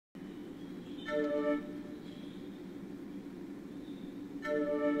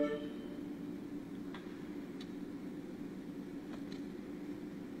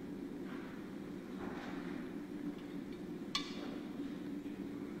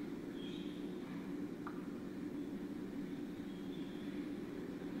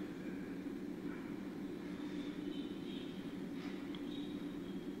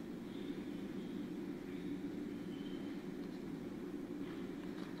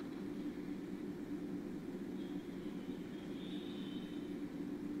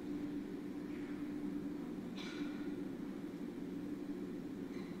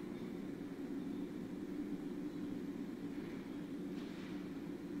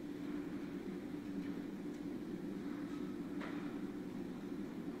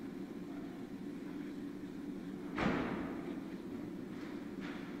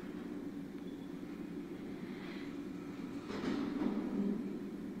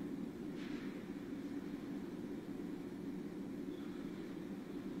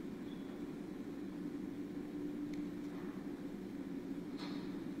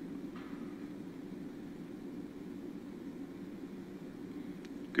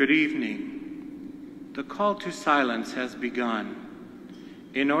Good evening. The call to silence has begun.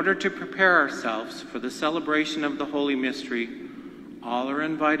 In order to prepare ourselves for the celebration of the Holy Mystery, all are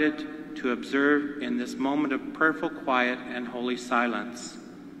invited to observe in this moment of prayerful quiet and holy silence.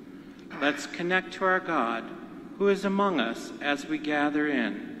 Let's connect to our God, who is among us as we gather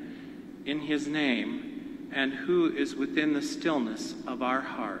in His name, and who is within the stillness of our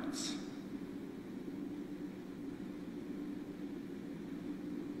hearts.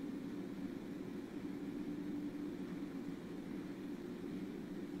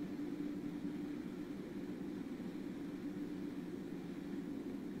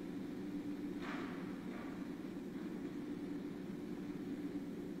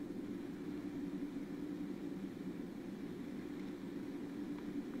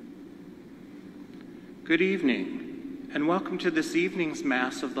 Good evening, and welcome to this evening's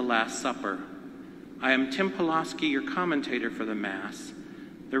Mass of the Last Supper. I am Tim Pulaski, your commentator for the Mass.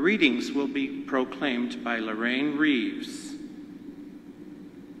 The readings will be proclaimed by Lorraine Reeves.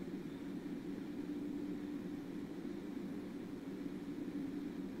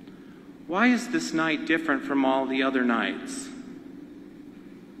 Why is this night different from all the other nights?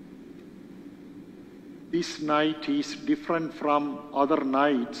 This night is different from other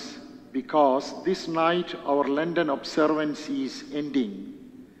nights because this night our Lenten observance is ending,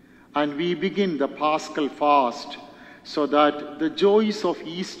 and we begin the Paschal fast so that the joys of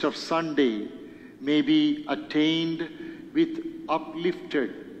Easter Sunday may be attained with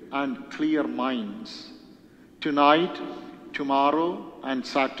uplifted and clear minds. Tonight, tomorrow, and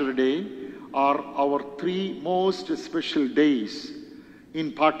Saturday are our three most special days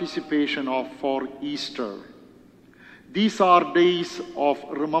in participation for Easter. These are days of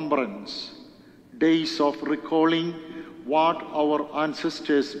remembrance, days of recalling what our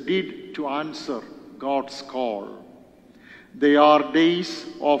ancestors did to answer God's call. They are days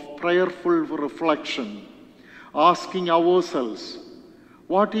of prayerful reflection, asking ourselves,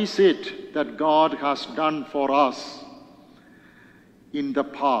 what is it that God has done for us in the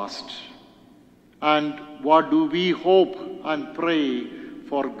past? And what do we hope and pray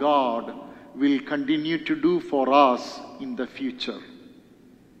for God will continue to do for us in the future?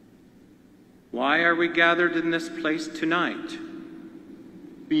 Why are we gathered in this place tonight?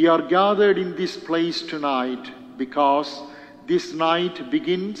 We are gathered in this place tonight because this night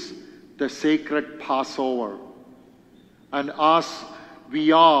begins the sacred Passover. And as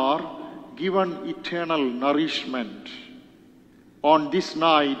we are given eternal nourishment, on this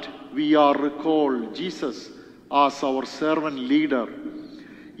night we are recalled Jesus as our servant leader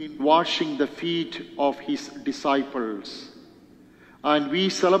in washing the feet of his disciples. And we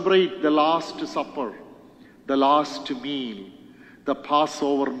celebrate the Last Supper, the last meal, the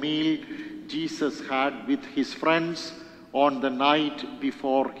Passover meal Jesus had with his friends on the night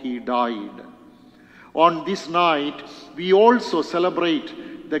before he died. On this night, we also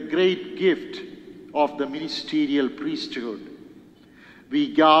celebrate the great gift of the ministerial priesthood.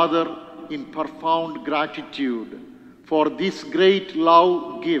 We gather in profound gratitude for this great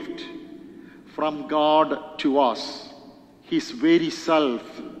love gift from God to us, his very self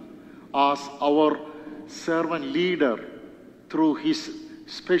as our servant leader through his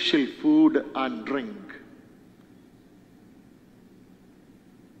special food and drink.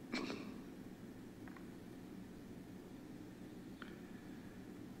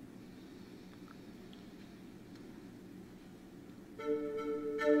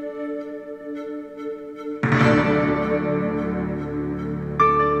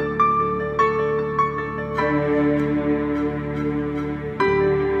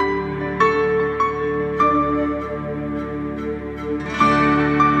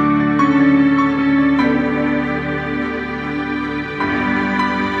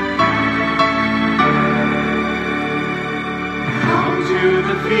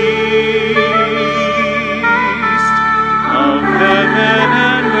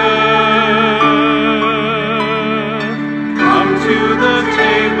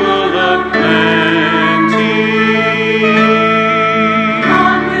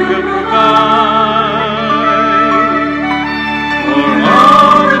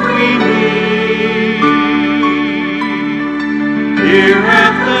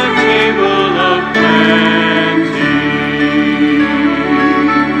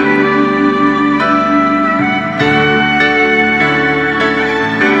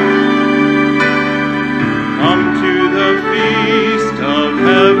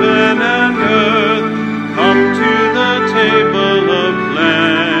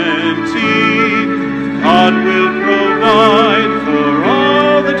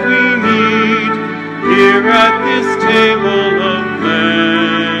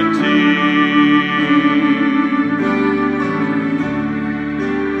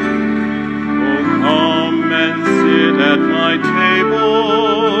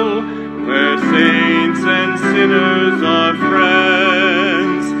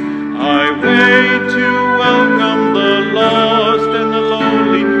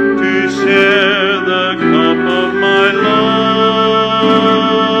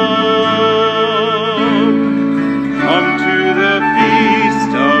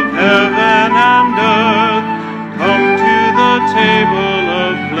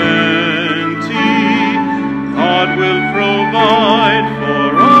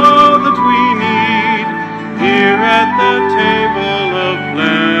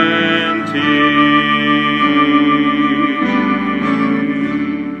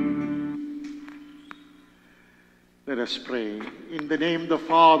 the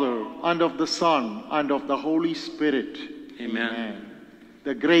Father, and of the Son, and of the Holy Spirit. Amen.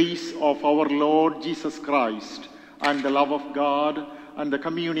 The grace of our Lord Jesus Christ, and the love of God, and the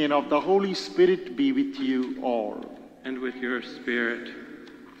communion of the Holy Spirit be with you all. And with your spirit.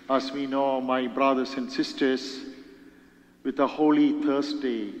 As we know, my brothers and sisters, with the Holy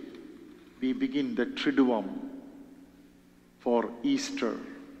Thursday, we begin the Triduum for Easter.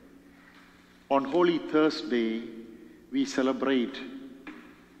 On Holy Thursday, we celebrate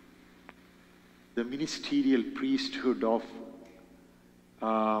the ministerial priesthood of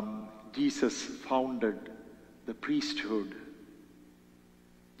Jesus founded the priesthood.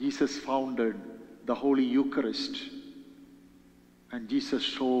 Jesus founded the Holy Eucharist, and Jesus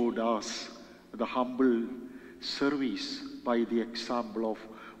showed us the humble service by the example of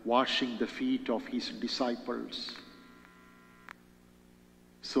washing the feet of his disciples.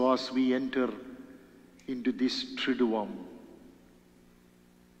 So as we enter into this Triduum,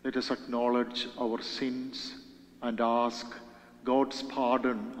 let us acknowledge our sins and ask God's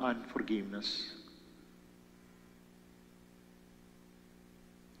pardon and forgiveness.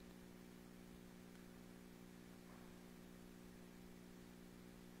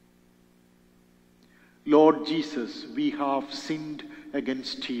 Lord Jesus, we have sinned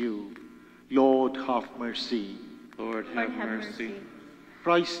against you. Lord, have mercy. Lord, have mercy.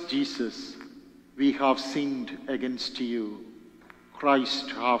 Christ Jesus, we have sinned against you. Christ,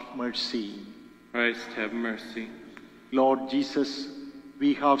 have mercy. Christ, have mercy. Lord Jesus,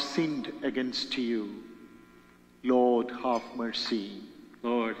 we have sinned against you. Lord, have mercy.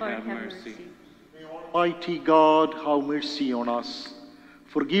 Lord, have mercy. May Almighty God have mercy on us,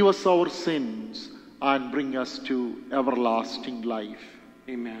 forgive us our sins, and bring us to everlasting life.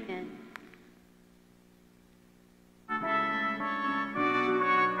 Amen. Amen.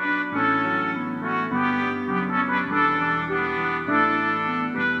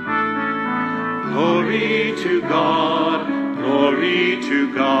 Glory to God, glory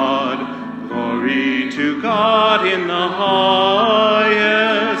to God, glory to God in the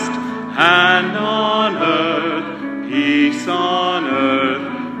highest, and on earth, peace on earth,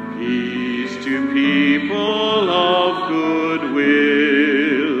 peace to people of good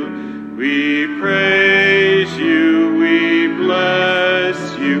will. We praise you, we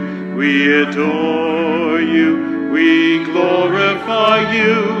bless you, we adore you, we glorify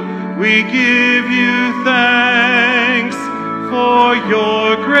you. We give you thanks for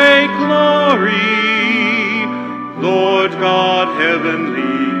your great glory, Lord God,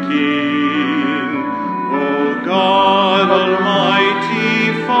 heavenly King. O God,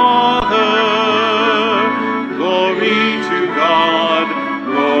 almighty Father, glory to God,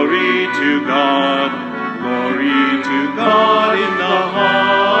 glory to God, glory to God in the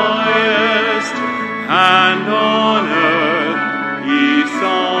highest, and on earth, peace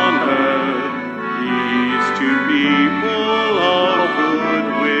on earth, peace to people of good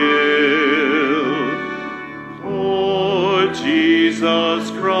will. Lord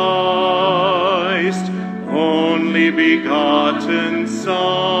Jesus Christ, only begotten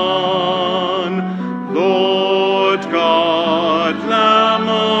Son, Lord God, Lamb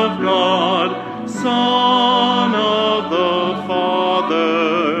of God, Son of the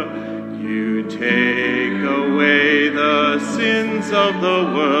Father, you take away the sins of the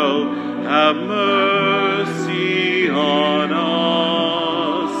world, have mercy on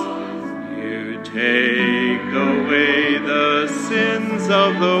us. You take away the sins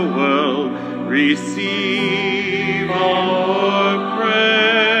of the world, receive our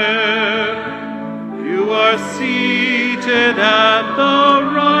prayer. You are seated at the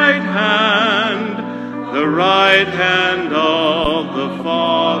right hand of the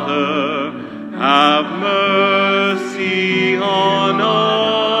Father. Have mercy on us.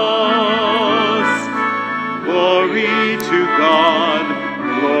 Glory to God,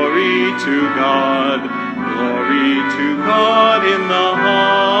 glory to God, glory to God in the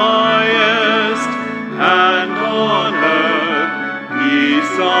highest, and on earth,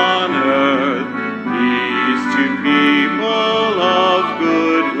 peace on earth, peace to people of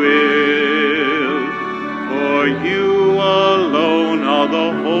good will. For you alone are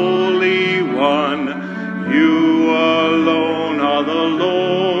the Holy One, you alone are the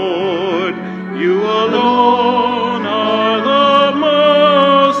Lord, you alone are the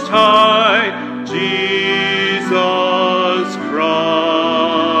Most High, Jesus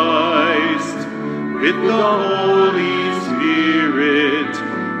Christ, with the Holy Spirit,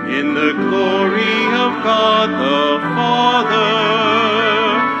 in the glory of God the Father.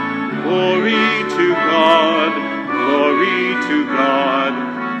 Glory to God, glory to God,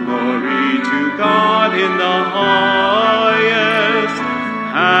 glory to God in the highest,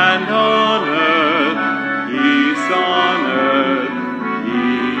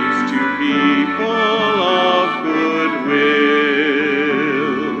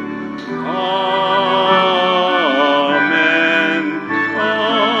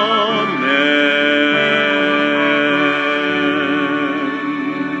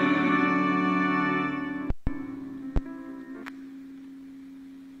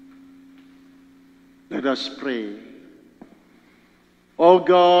 us pray. O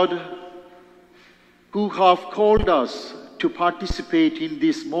God, who have called us to participate in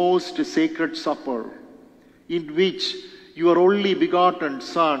this most sacred supper, in which your only begotten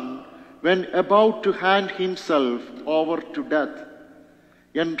Son, when about to hand himself over to death,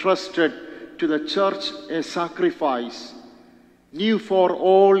 entrusted to the Church a sacrifice new for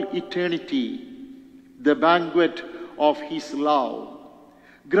all eternity, the banquet of his love.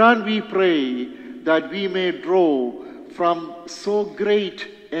 Grant, we pray, that we may draw from so great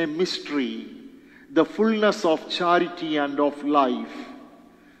a mystery the fullness of charity and of life.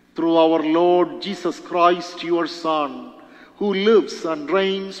 Through our Lord Jesus Christ, your Son, who lives and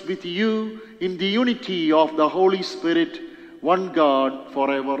reigns with you in the unity of the Holy Spirit, one God,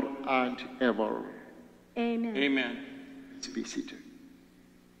 forever and ever. Amen. Amen. Let's be seated.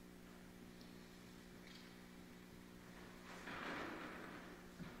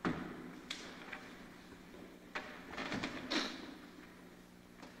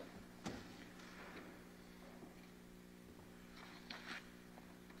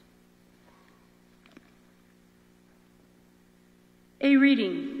 A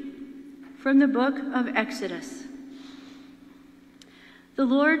reading from the book of Exodus. The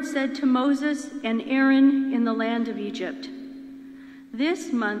Lord said to Moses and Aaron in the land of Egypt,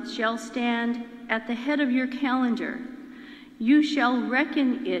 "This month shall stand at the head of your calendar. You shall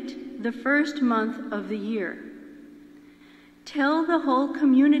reckon it the first month of the year. Tell the whole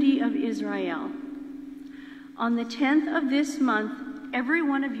community of Israel, on the 10th of this month, every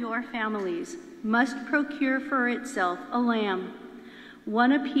one of your families must procure for itself a lamb,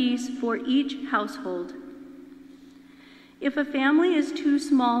 one apiece for each household. If a family is too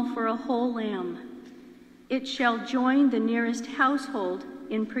small for a whole lamb, it shall join the nearest household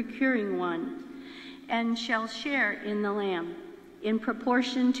in procuring one, and shall share in the lamb, in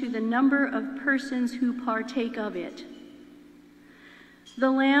proportion to the number of persons who partake of it.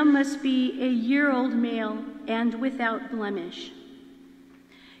 The lamb must be a year-old male and without blemish.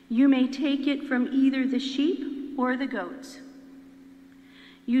 You may take it from either the sheep or the goats.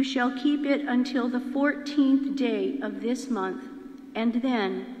 You shall keep it until the 14th day of this month, and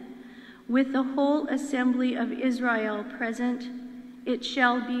then, with the whole assembly of Israel present, it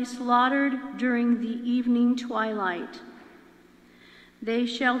shall be slaughtered during the evening twilight. They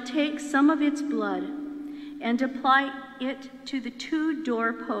shall take some of its blood and apply it to the 2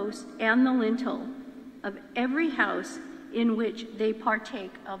 doorposts and the lintel of every house in which they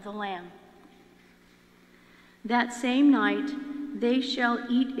partake of the lamb. That same night they shall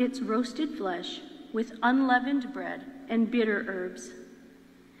eat its roasted flesh with unleavened bread and bitter herbs.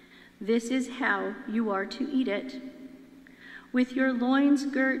 This is how you are to eat it: with your loins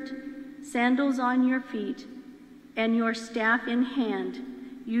girt, sandals on your feet, and your staff in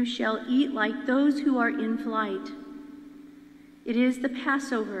hand, you shall eat like those who are in flight. It is the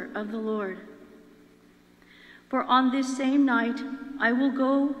Passover of the Lord. For on this same night I will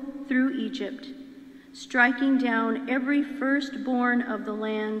go through Egypt, striking down every firstborn of the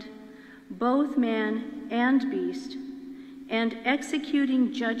land, both man and beast, and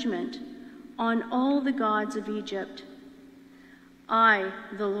executing judgment on all the gods of Egypt. I,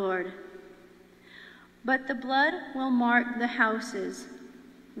 the Lord. But the blood will mark the houses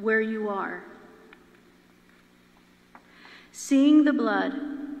where you are. Seeing the blood,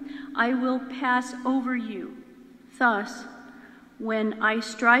 I will pass over you. Thus, when I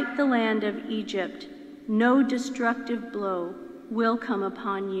strike the land of Egypt, no destructive blow will come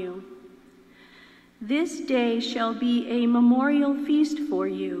upon you. This day shall be a memorial feast for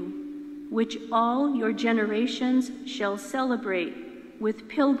you, which all your generations shall celebrate with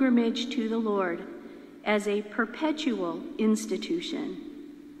pilgrimage to the Lord as a perpetual institution."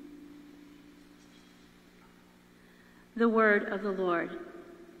 The word of the Lord.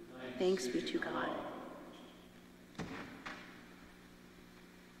 Thanks be to God.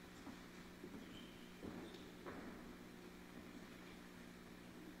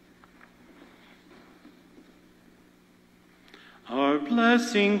 Our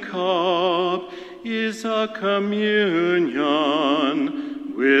blessing cup is a communion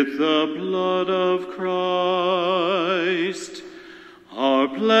with the blood of Christ. Our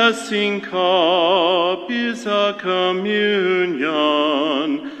blessing cup is a communion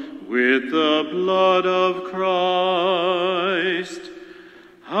with the blood of Christ.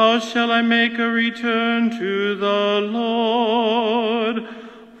 How shall I make a return to the Lord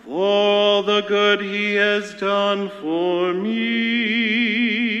for all the good he has done for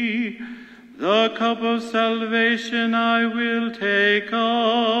me? The cup of salvation I will take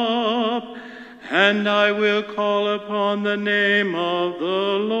up, and I will call upon the name of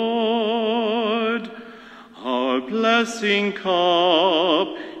the Lord. Our blessing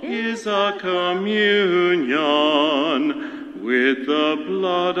cup is a communion with the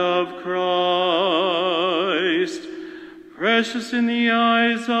blood of Christ. Precious in the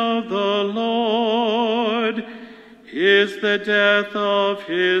eyes of the Lord is the death of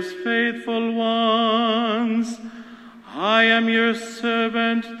his faithful ones. I am your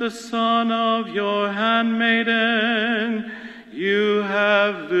servant, the son of your handmaiden. You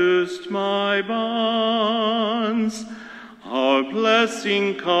have loosed my bonds. Our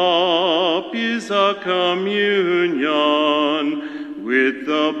blessing cup is a communion with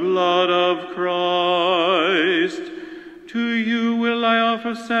the blood of Christ. To you will I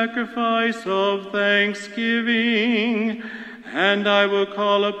offer sacrifice of thanksgiving, and I will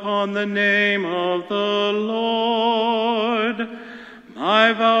call upon the name of the Lord.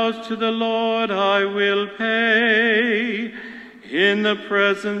 My vows to the Lord I will pay in the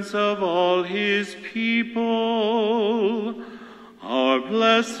presence of all his people. Our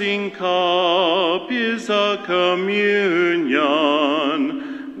blessing cup is a communion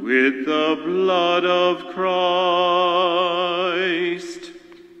with the blood of Christ.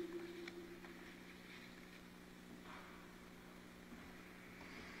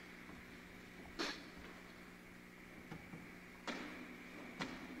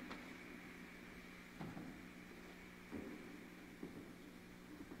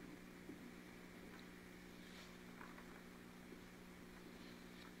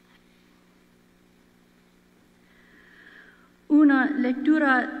 Una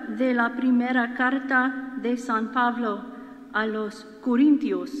lectura de la primera carta de San Pablo a los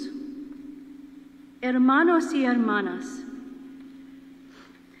Corintios. Hermanos y hermanas,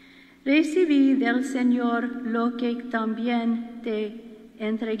 recibí del Señor lo que también te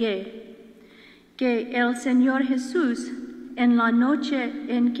entregué, que el Señor Jesús, en la noche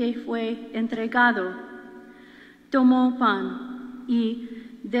en que fue entregado, tomó pan y,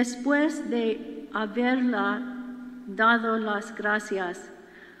 después de haberla dado las gracias,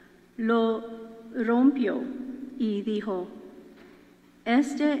 lo rompió y dijo: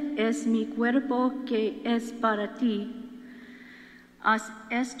 Este es mi cuerpo que es para ti. Haz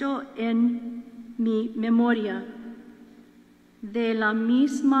esto en mi memoria. De la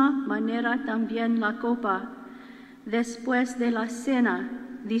misma manera también la copa, después de la cena,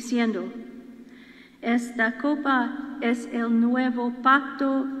 diciendo: Esta copa es el nuevo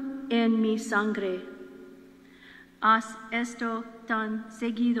pacto en mi sangre. Haz esto tan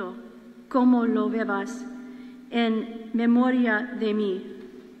seguido como lo bebas, en memoria de mí.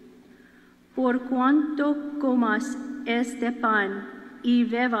 Por cuanto comas este pan y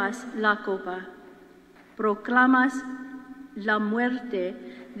bebas la copa, proclamas la muerte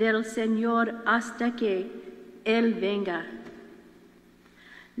del Señor hasta que Él venga.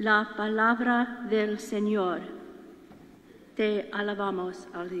 La palabra del Señor. Te alabamos,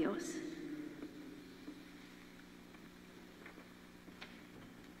 oh Dios.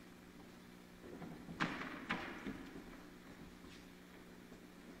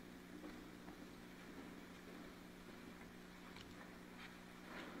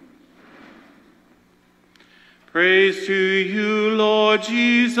 Praise to you, Lord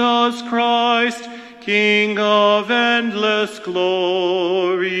Jesus Christ, King of endless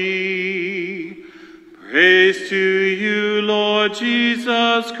glory. Praise to you, Lord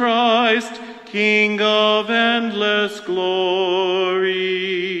Jesus Christ, King of endless glory.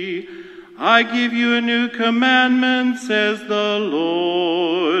 I give you a new commandment, says the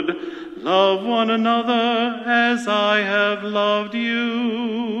Lord. Love one another as I have loved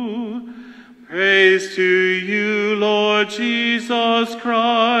you. Praise to you, Lord Jesus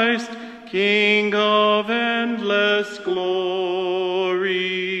Christ, King of endless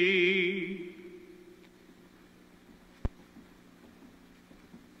glory.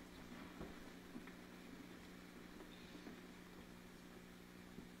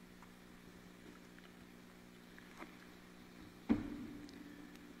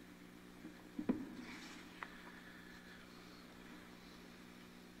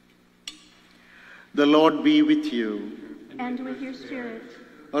 The Lord be with you. And with your spirit.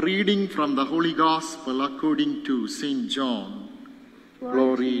 A reading from the Holy Gospel according to St. John.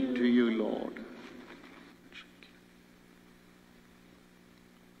 Glory to you, Lord.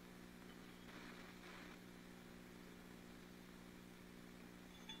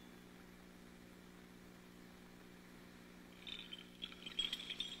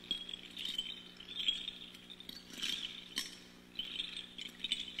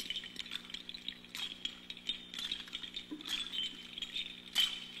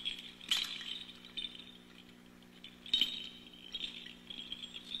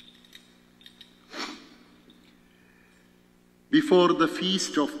 Before the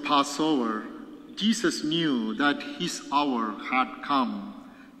feast of Passover, Jesus knew that his hour had come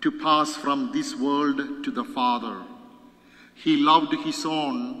to pass from this world to the Father. He loved his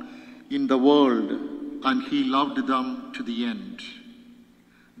own in the world, and he loved them to the end.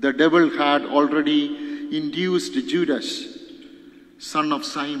 The devil had already induced Judas, son of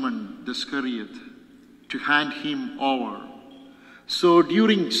Simon the Iscariot, to hand him over. So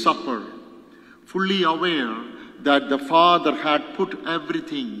during supper, fully aware that the Father had put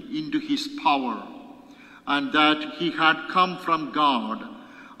everything into his power, and that he had come from God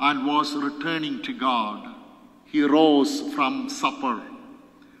and was returning to God, he rose from supper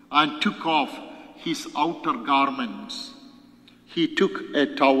and took off his outer garments. He took a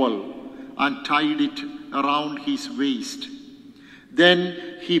towel and tied it around his waist.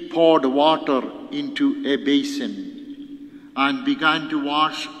 Then he poured water into a basin and began to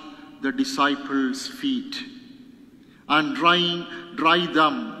wash the disciples' feet and dry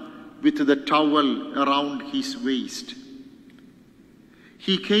them with the towel around his waist.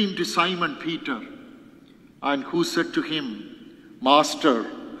 He came to Simon Peter, and who said to him,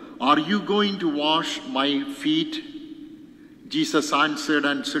 "Master, are you going to wash my feet?" Jesus answered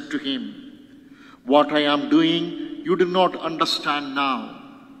and said to him, "What I am doing you do not understand now,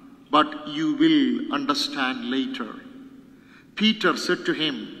 but you will understand later." Peter said to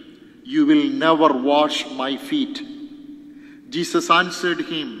him, "You will never wash my feet." Jesus answered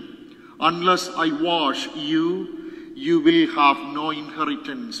him, "Unless I wash you, you will have no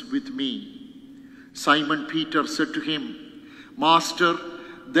inheritance with me." Simon Peter said to him, "Master,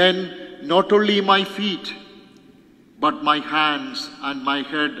 then not only my feet, but my hands and my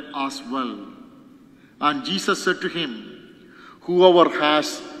head as well." And Jesus said to him, "Whoever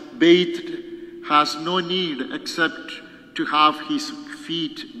has bathed has no need except to have his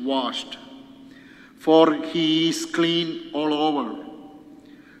feet washed, for he is clean all over.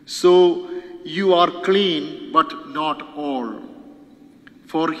 So you are clean, but not all."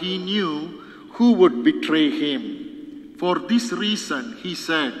 For he knew who would betray him. For this reason he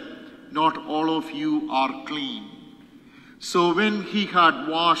said, "Not all of you are clean." So when he had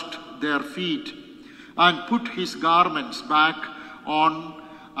washed their feet and put his garments back on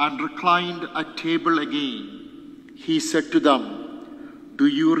and reclined at table again, he said to them, "Do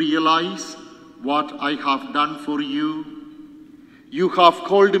you realize what I have done for you? You have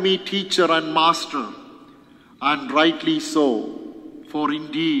called me teacher and master, and rightly so, for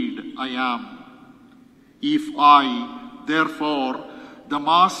indeed I am. If I, therefore, the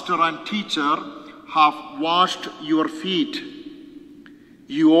master and teacher, have washed your feet,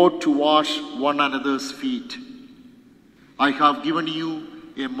 you ought to wash one another's feet. I have given you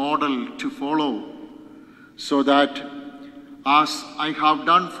a model to follow, so that as I have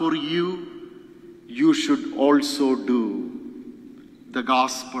done for you, you should also do." The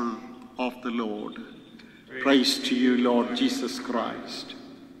Gospel of the Lord. Praise to you, Lord Jesus Christ.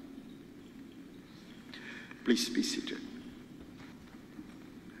 Please be seated.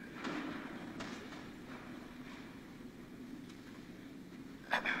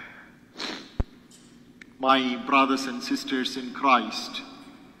 My brothers and sisters in Christ,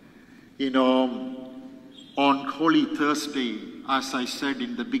 on Holy Thursday, as I said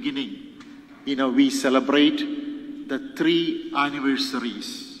in the beginning, we celebrate the 3 anniversaries.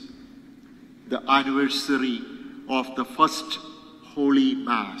 The anniversary of the first Holy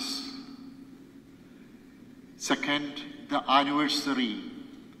Mass. Second, the anniversary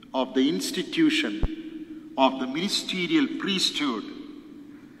of the institution of the ministerial priesthood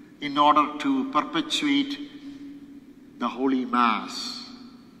in order to perpetuate the Holy Mass.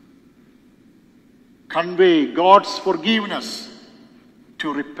 Convey God's forgiveness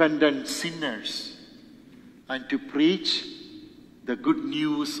to repentant sinners and to preach the good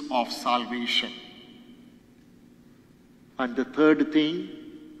news of salvation. And the third thing,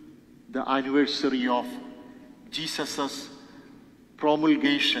 the anniversary of Jesus'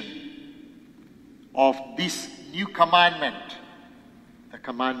 promulgation of this new commandment, the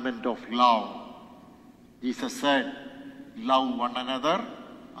commandment of love. Jesus said, "Love one another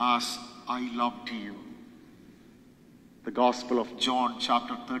as I loved you." The Gospel of John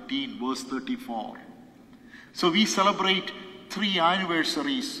chapter 13 verse 34. So we celebrate 3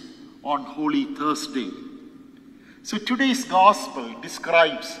 anniversaries on Holy Thursday. So today's Gospel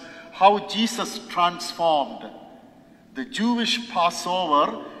describes how Jesus transformed the Jewish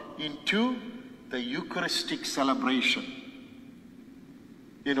Passover into the Eucharistic celebration.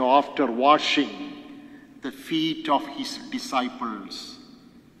 After washing the feet of his disciples,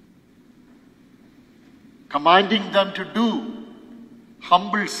 commanding them to do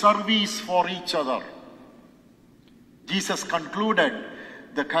humble service for each other, Jesus concluded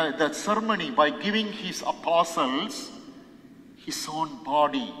the ceremony by giving his apostles his own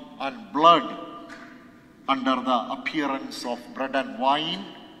body and blood under the appearance of bread and wine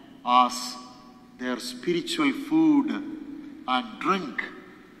as their spiritual food and drink.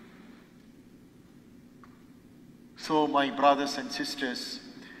 So, my brothers and sisters,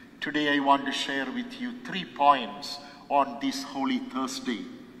 today I want to share with you 3 points on this Holy Thursday.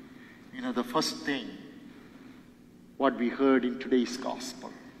 The first thing, what we heard in today's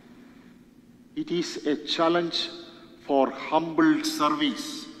gospel. It is a challenge for humble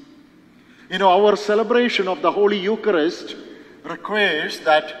service. Our celebration of the Holy Eucharist requires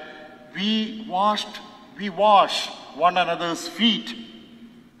that we wash one another's feet.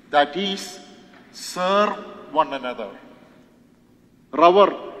 That is, serve one another.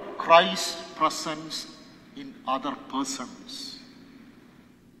 Our Christ's presence in other persons.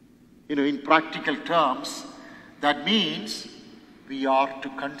 In practical terms, that means we are to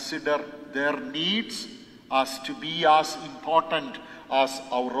consider their needs as to be as important as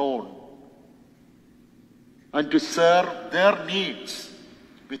our own, and to serve their needs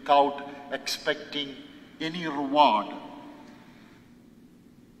without expecting any reward.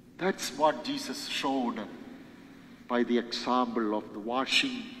 That's what Jesus showed by the example of the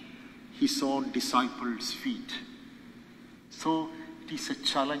washing his own disciples' feet. So it is a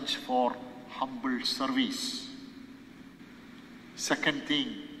challenge for humble service. Second thing,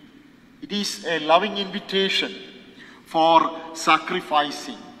 it is a loving invitation for sacrificial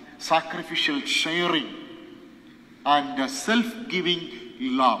sharing and self-giving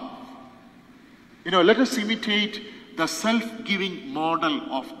love. Let us imitate the self-giving model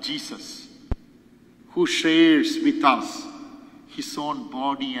of Jesus, who shares with us his own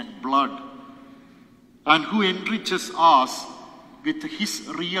body and blood, and who enriches us with his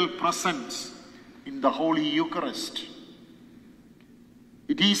real presence in the Holy Eucharist.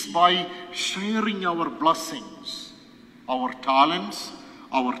 It is by sharing our blessings, our talents,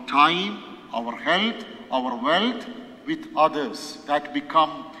 our time, our health, our wealth with others that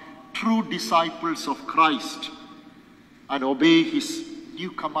become true disciples of Christ and obey his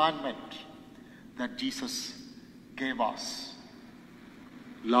new commandment that Jesus gave us.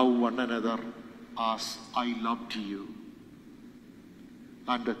 Love one another as I loved you.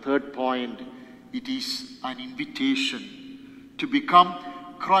 And the third point, it is an invitation to become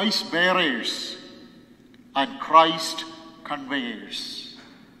Christ bearers and Christ conveyors.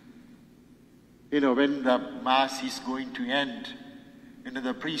 When the Mass is going to end,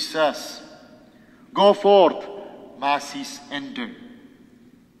 the priest says, "Go forth, Mass is ended."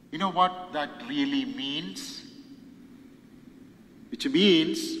 You know what that really means? Which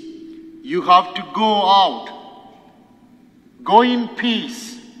means you have to go out, go in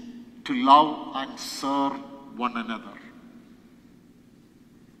peace to love and serve one another.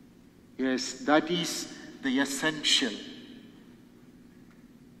 Yes, that is the essential.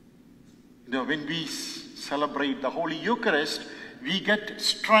 When we celebrate the Holy Eucharist, we get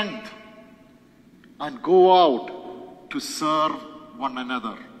strength and go out to serve one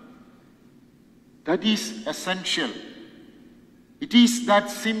another. That is essential. It is that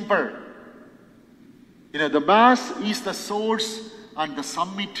simple. The Mass is the source and the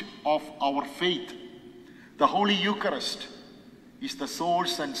summit of our faith. The Holy Eucharist is the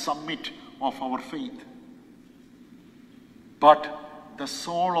source and summit of our faith. But the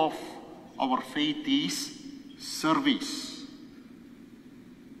soul of our faith is service,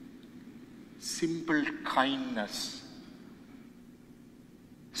 simple kindness.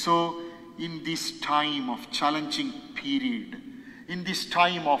 So in this time of challenging period, in this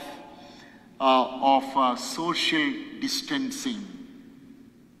time of social distancing,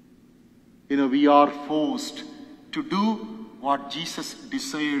 we are forced to do what Jesus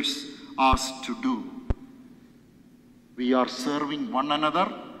desires us to do. We are serving one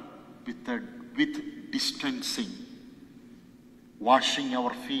another with distancing, washing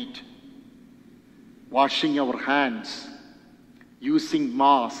our feet, washing our hands, using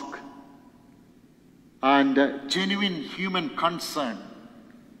mask, and genuine human concern.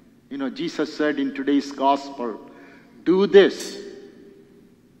 Jesus said in today's gospel, do this,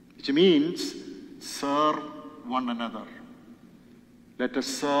 which means serve one another. Let us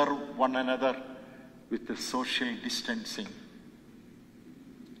serve one another with the social distancing.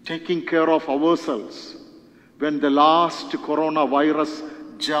 Taking care of ourselves when the last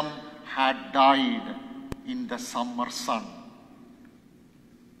coronavirus germ had died in the summer sun.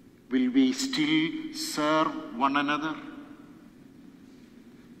 Will we still serve one another?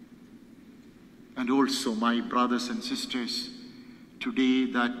 And also, my brothers and sisters, today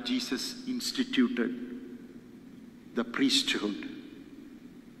that Jesus instituted the priesthood.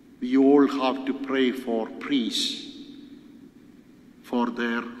 We all have to pray for priests, for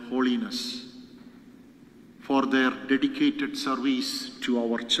their holiness, for their dedicated service to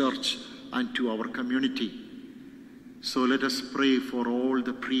our church and to our community. So let us pray for all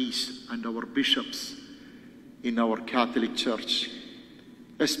the priests and our bishops in our Catholic Church.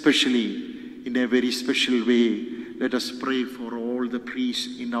 Especially in a very special way, let us pray for all the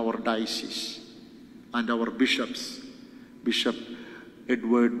priests in our diocese and our bishops, Bishop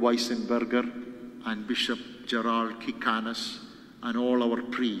Edward Weissenberger and Bishop Gerald Kikanas, and all our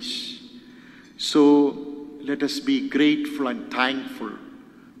priests. So let us be grateful and thankful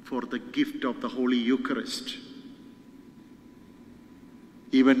for the gift of the Holy Eucharist.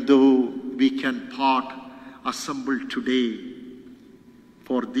 Even though we can part assemble today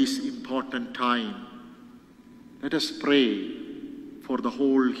for this important time, let us pray for the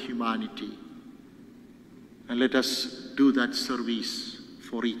whole humanity. And let us do that service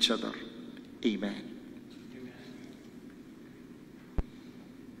for each other. Amen.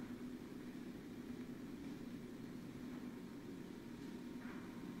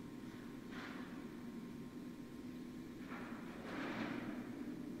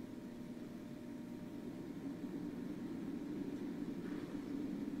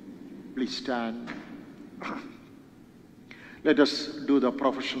 Please stand. Let us do the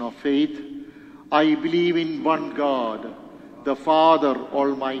profession of faith. I believe in one God, the Father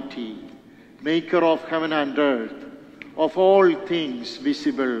Almighty, maker of heaven and earth, of all things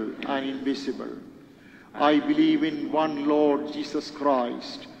visible and invisible. I believe in one Lord Jesus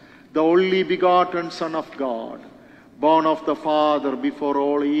Christ, the only begotten Son of God, born of the Father before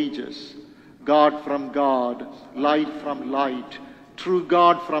all ages, God from God, light from light, true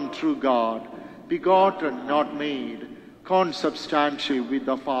God from true God, begotten, not made, consubstantial with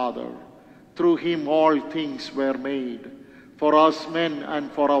the Father. Through him all things were made, for us men and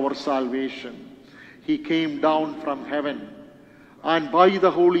for our salvation. He came down from heaven, and by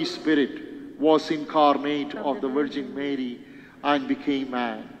the Holy Spirit was incarnate of the Virgin Mary and became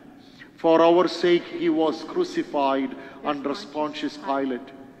man. For our sake he was crucified under Pontius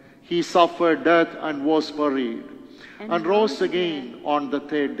Pilate. He suffered death and was buried, and rose again on the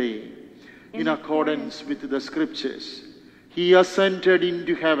third day, in accordance with the Scriptures. He ascended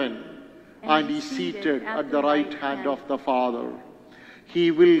into heaven, and is seated at the right hand of the Father.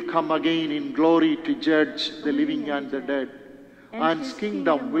 He will come again in glory to judge the living and the dead, and his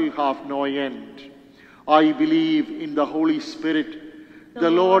kingdom will have no end. I believe in the Holy Spirit,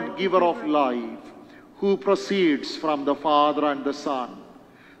 the Lord giver of life, who proceeds from the Father and the Son,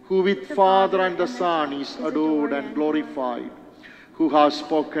 who with Father and the Son is adored and glorified, who has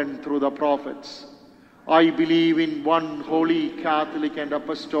spoken through the prophets. I believe in one holy Catholic and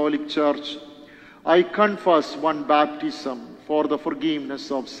Apostolic Church. I confess one baptism for the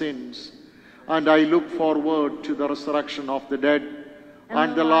forgiveness of sins, and I look forward to the resurrection of the dead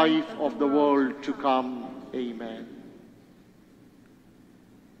and the life of the world to come. Amen.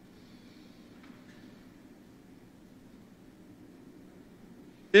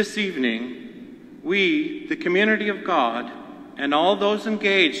 This evening, we, the community of God, and all those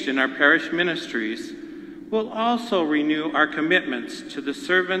engaged in our parish ministries, will also renew our commitments to the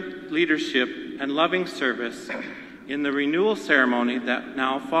servant leadership and loving service in the renewal ceremony that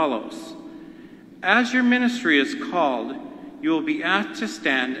now follows. As your ministry is called, you will be asked to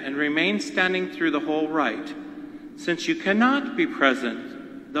stand and remain standing through the whole rite. Since you cannot be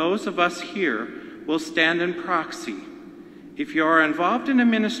present, those of us here will stand in proxy. If you are involved in a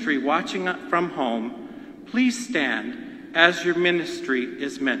ministry watching from home, please stand as your ministry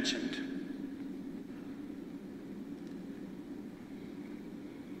is mentioned.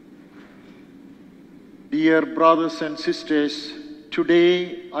 Dear brothers and sisters,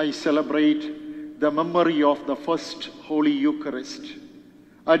 today I celebrate the memory of the first Holy Eucharist,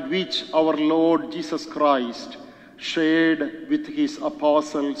 at which our Lord Jesus Christ shared with his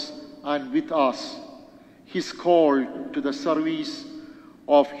apostles and with us his call to the service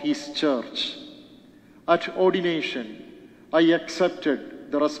of his church. At ordination, I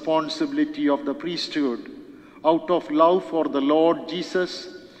accepted the responsibility of the priesthood out of love for the Lord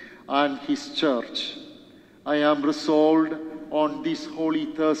Jesus and his church. I am resolved on this Holy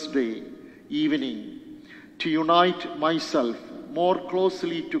Thursday evening to unite myself more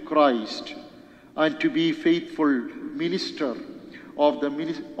closely to Christ and to be faithful minister of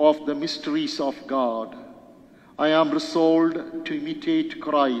the mysteries of God. I am resolved to imitate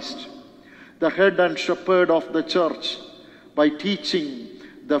Christ, the head and shepherd of the church, by teaching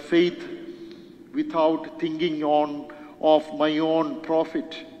the faith without thinking of my own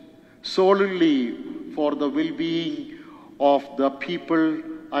profit, solely for the well-being of the people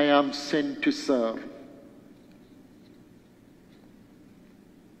I am sent to serve.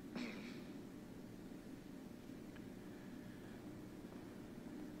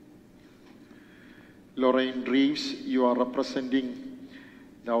 Lorraine Reeves, you are representing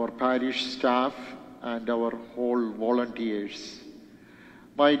our parish staff and our whole volunteers.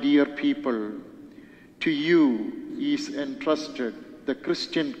 My dear people, to you is entrusted the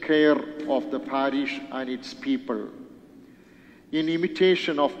Christian care of the parish and its people. In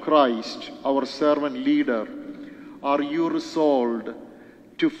imitation of Christ, our servant leader, are you resolved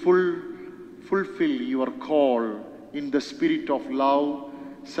to fulfill your call in the spirit of love,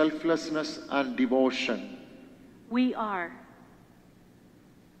 selflessness, and devotion? We are.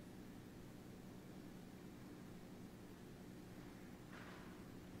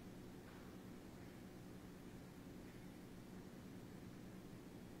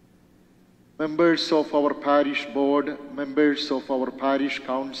 Members of our parish board, members of our parish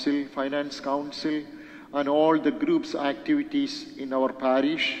council, finance council, and all the groups' activities in our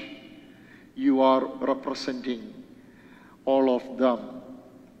parish, you are representing all of them.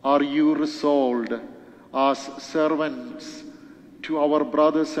 Are you resolved as servants to our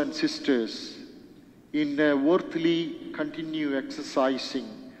brothers and sisters in a worthily continue exercising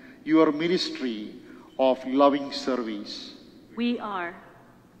your ministry of loving service? We are.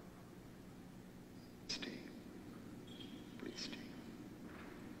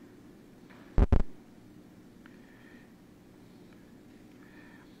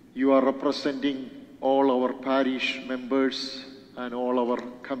 You are representing all our parish members and all our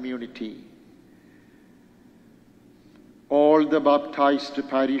community. All the baptized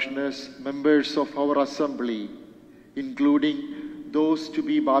parishioners, members of our assembly, including those to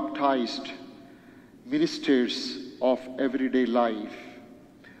be baptized, ministers of everyday life.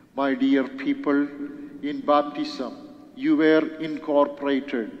 My dear people, in baptism, you were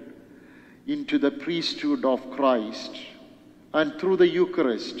incorporated into the priesthood of Christ. And through the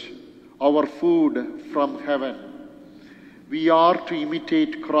Eucharist, our food from heaven, we are to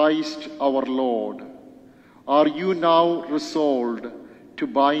imitate Christ our Lord. Are you now resolved to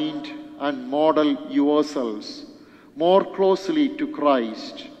bind and model yourselves more closely to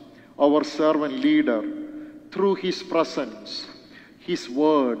Christ, our servant leader, through his presence, his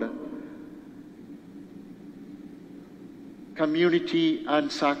word, community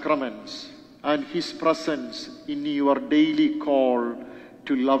and sacraments, and his presence in your daily call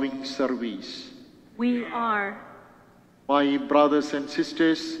to loving service? We are. My brothers and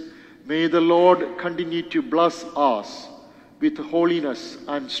sisters, may the Lord continue to bless us with holiness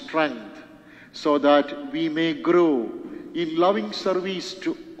and strength, so that we may grow in loving service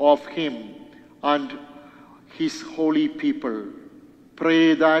of him and his holy people.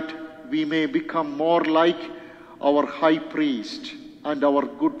 Pray that we may become more like our high priest and our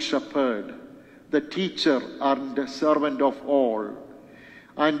good shepherd, the teacher and the servant of all,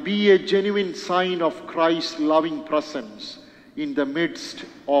 and be a genuine sign of Christ's loving presence in the midst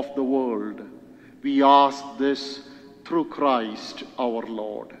of the world. We ask this through Christ our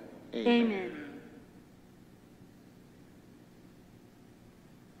Lord. Amen. Amen.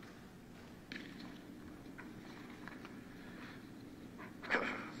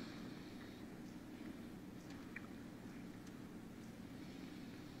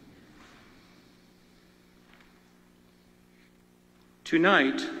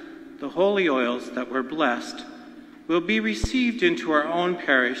 Tonight, the holy oils that were blessed will be received into our own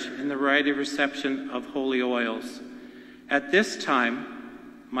parish in the rite of reception of holy oils. At this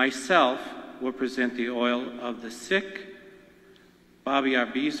time, myself will present the oil of the sick, Bobby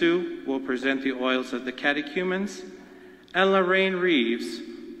Arbizu will present the oils of the catechumens, and Lorraine Reeves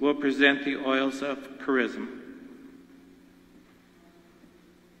will present the oils of charism.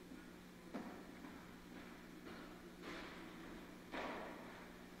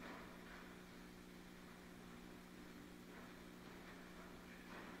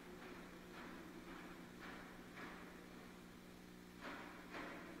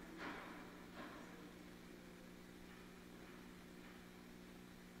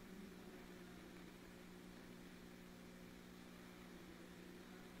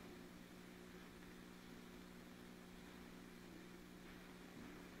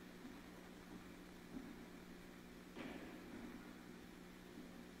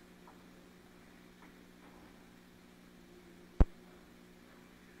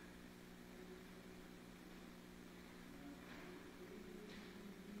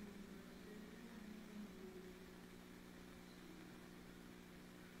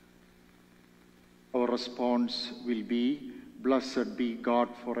 Our response will be, "Blessed be God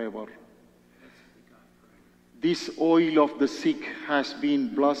forever." This oil of the sick has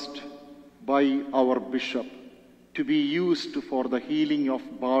been blessed by our bishop to be used for the healing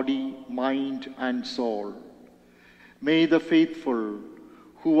of body, mind, and soul. May the faithful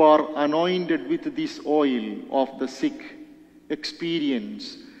who are anointed with this oil of the sick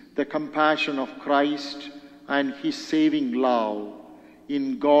experience the compassion of Christ and his saving love.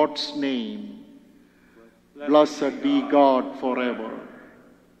 In God's name, blessed be God forever.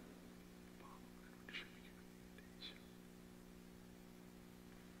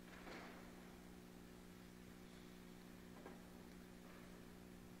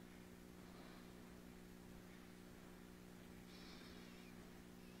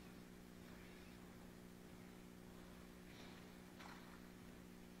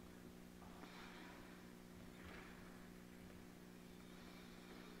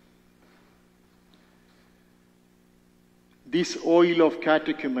 This oil of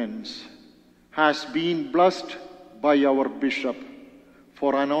catechumens has been blessed by our bishop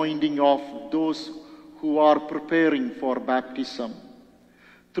for anointing of those who are preparing for baptism.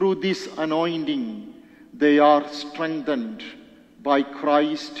 Through this anointing, they are strengthened by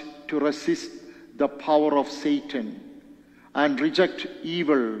Christ to resist the power of Satan and reject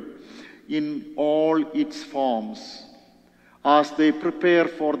evil in all its forms as they prepare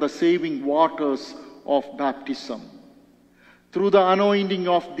for the saving waters of baptism. Through the anointing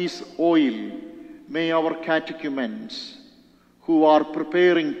of this oil, may our catechumens, who are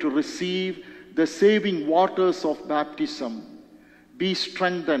preparing to receive the saving waters of baptism, be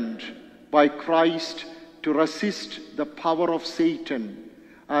strengthened by Christ to resist the power of Satan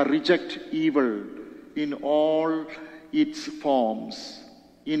and reject evil in all its forms.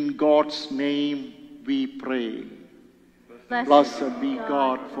 In God's name we pray. Blessed be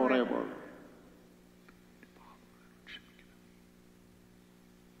God forever.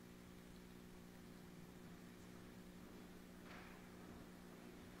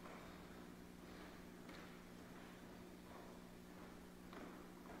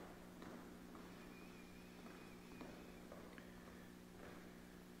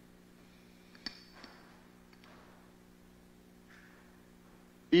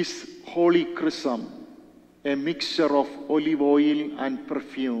 This holy chrism, a mixture of olive oil and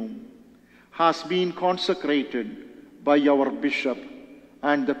perfume, has been consecrated by our bishop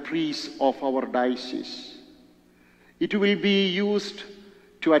and the priests of our diocese. It will be used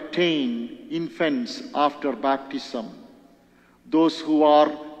to attain infants after baptism, those who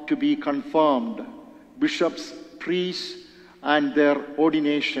are to be confirmed, bishops, priests, and their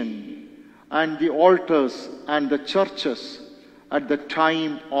ordination, and the altars and the churches at the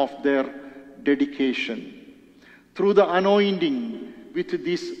time of their dedication. Through the anointing with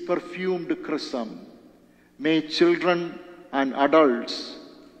this perfumed chrism, may children and adults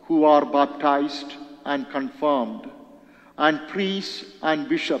who are baptized and confirmed, and priests and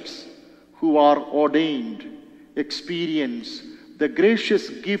bishops who are ordained, experience the gracious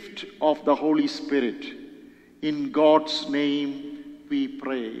gift of the Holy Spirit. In God's name we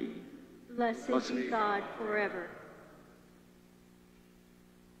pray. Blessed be God forever.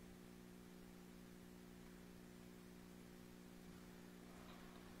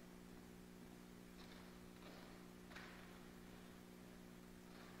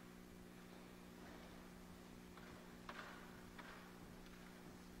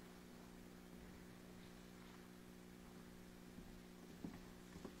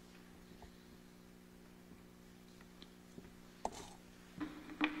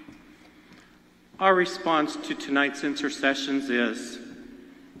 Our response to tonight's intercessions is,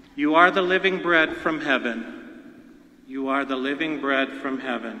 you are the living bread from heaven. You are the living bread from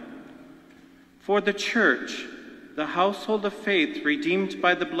heaven. For the church, the household of faith redeemed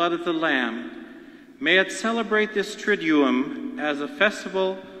by the blood of the Lamb, may it celebrate this Triduum as a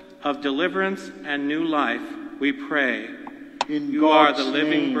festival of deliverance and new life, we pray. You are the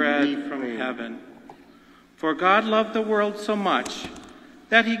living bread from heaven. For God loved the world so much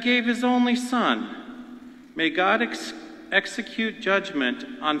that he gave his only Son. May God execute judgment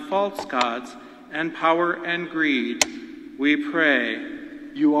on false gods and power and greed, we pray.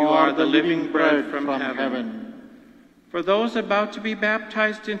 You are the living bread from heaven. For those about to be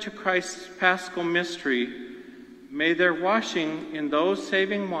baptized into Christ's paschal mystery, may their washing in those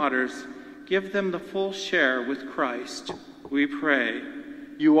saving waters give them the full share with Christ, we pray.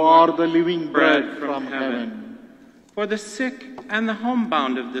 You are the living bread from heaven. For the sick and the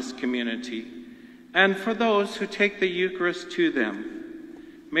homebound of this community, and for those who take the Eucharist to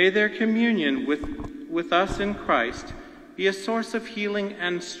them, may their communion with us in Christ be a source of healing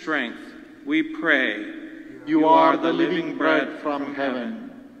and strength, we pray. You are the living bread from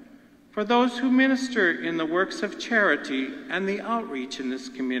heaven. for those who minister in the works of charity and the outreach in this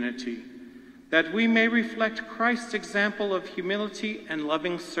community, that we may reflect Christ's example of humility and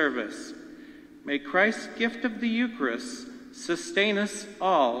loving service. May Christ's gift of the Eucharist sustain us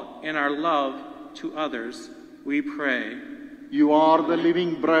all in our love to others, we pray. You are the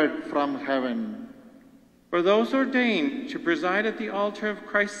living bread from heaven. For those ordained to preside at the altar of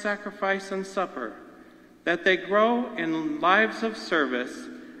Christ's sacrifice and supper, that they grow in lives of service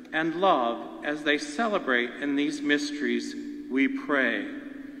and love as they celebrate in these mysteries, we pray.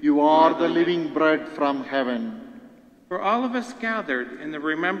 You are the living bread from heaven. For all of us gathered in the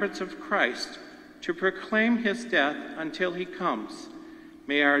remembrance of Christ to proclaim his death until he comes,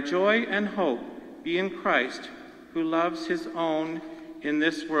 may our joy and hope be in Christ, who loves his own in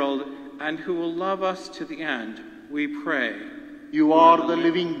this world and who will love us to the end, we pray. You are the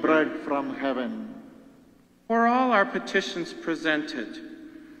living bread from heaven. For all our petitions presented,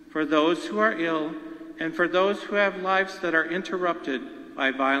 for those who are ill, and for those who have lives that are interrupted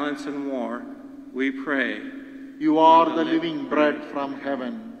by violence and war, we pray. You are the living bread from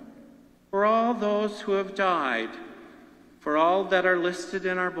heaven. For all those who have died, for all that are listed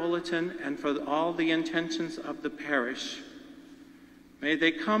in our bulletin, and for all the intentions of the parish, may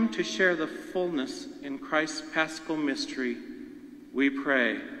they come to share the fullness in Christ's paschal mystery, we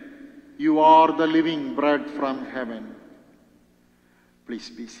pray. You are the living bread from heaven. Please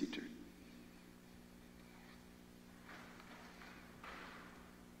be seated.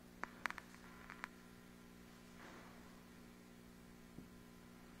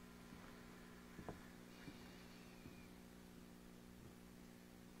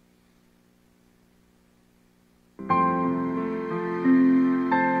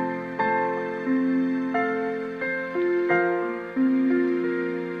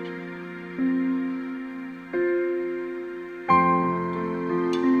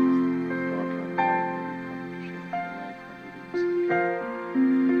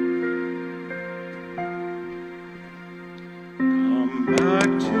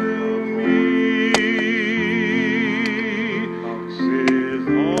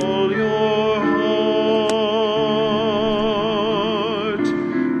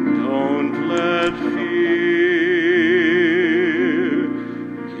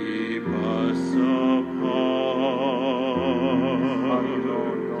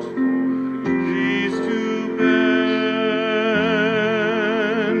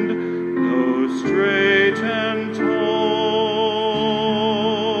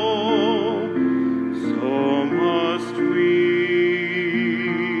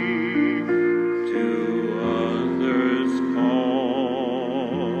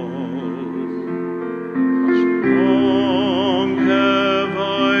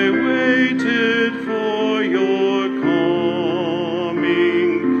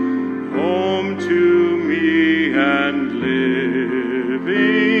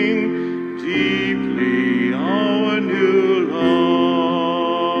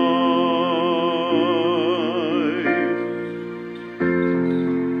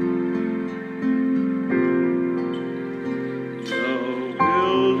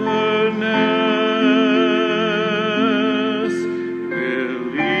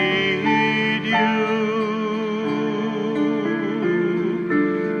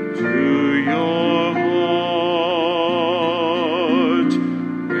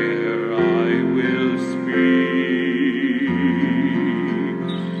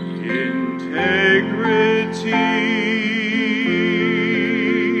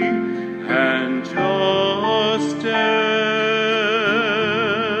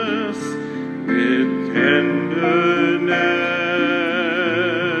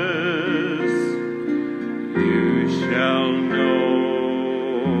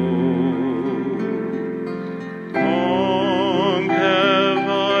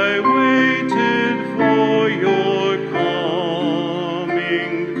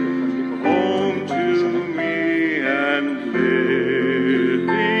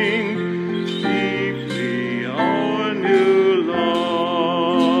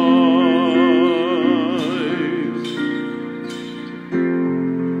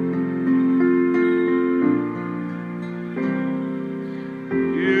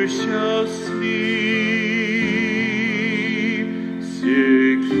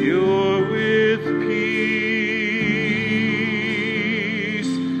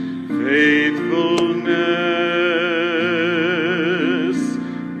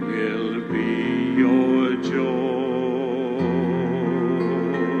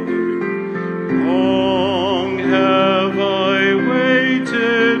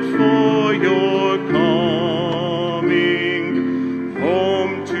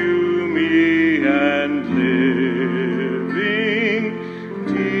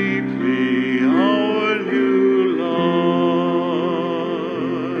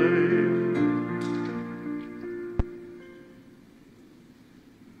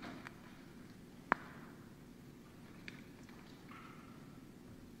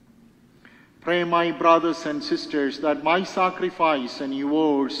 Pray, my brothers and sisters, that my sacrifice and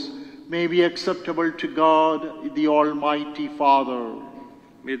yours may be acceptable to God, the Almighty Father.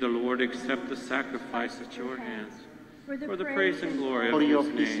 May the Lord accept the sacrifice at your hands for the praise and glory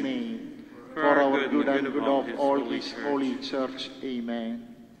of his name, for our good and good of all his holy church. Amen.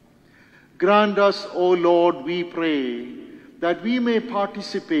 Grant us, O Lord, we pray, that we may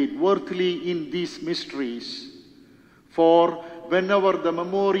participate worthily in these mysteries. For whenever the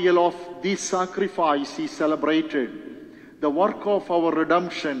memorial of this sacrifice is celebrated, the work of our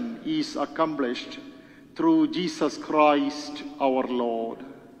redemption is accomplished through Jesus Christ our Lord.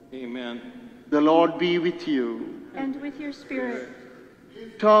 Amen. The Lord be with you. And with your spirit.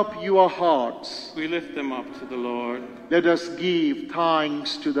 Lift up your hearts. We lift them up to the Lord. Let us give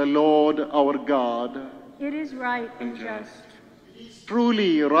thanks to the Lord our God. It is right and just.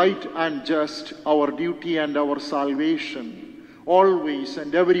 Truly right and just, our duty and our salvation, always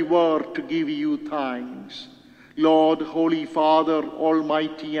and everywhere to give you thanks. Lord, Holy Father,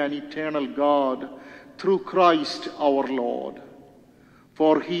 Almighty and eternal God, through Christ our Lord.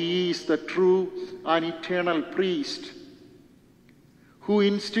 For he is the true and eternal priest who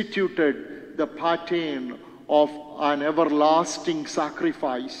instituted the pattern of an everlasting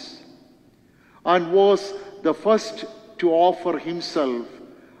sacrifice and was the first to offer himself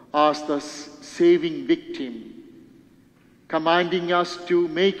as the saving victim, commanding us to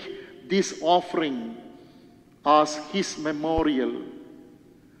make this offering as his memorial.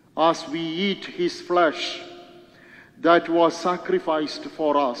 As we eat his flesh that was sacrificed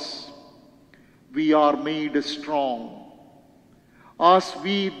for us, we are made strong. As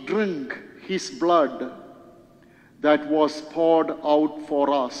we drink his blood that was poured out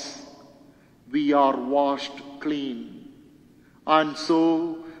for us, we are washed clean. And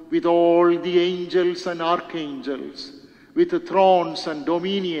so, with all the angels and archangels, with the thrones and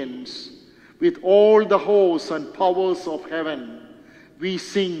dominions, with all the hosts and powers of heaven, we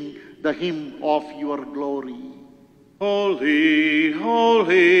sing the hymn of your glory. Holy,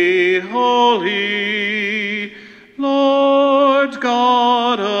 holy, holy, Lord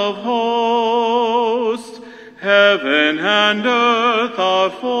God of hosts, heaven and earth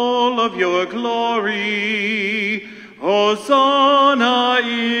are full of your glory. Hosanna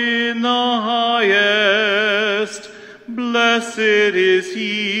in the highest. Blessed is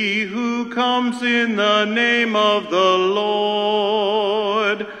he who comes in the name of the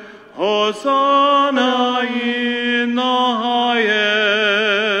Lord. Hosanna in the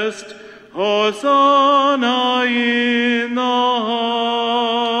highest. Hosanna in the highest.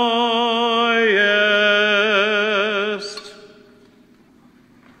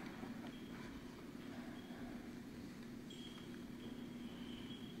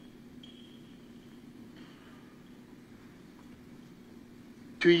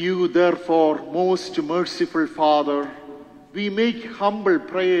 To you, therefore, most merciful Father, we make humble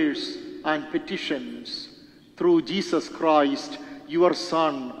prayers and petitions through Jesus Christ, your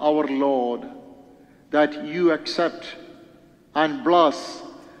Son, our Lord, that you accept and bless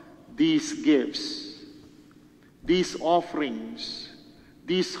these gifts, these offerings,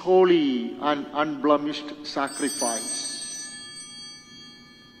 this holy and unblemished sacrifice,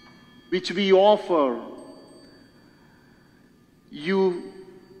 which we offer you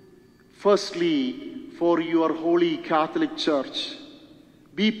firstly for your holy Catholic Church.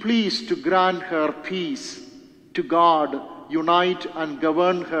 Be pleased to grant her peace, to guard, unite and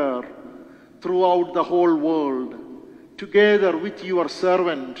govern her throughout the whole world, together with your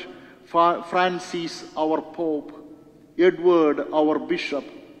servant Francis, our Pope, Edward, our Bishop,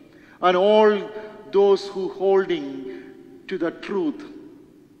 and all those who holding to the truth,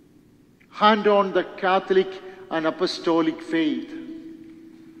 hand on the Catholic and Apostolic faith.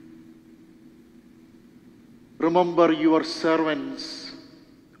 Remember your servants,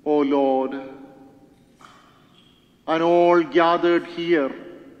 O Lord, and all gathered here,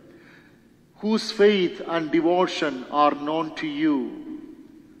 whose faith and devotion are known to you.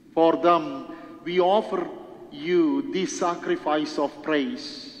 For them we offer you this sacrifice of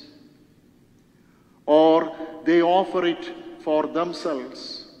praise, or they offer it for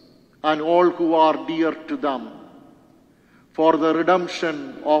themselves and all who are dear to them, for the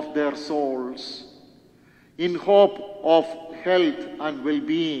redemption of their souls, in hope of health and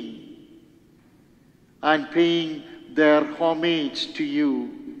well-being, and paying their homage to you,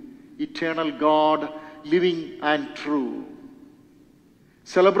 eternal God, living and true.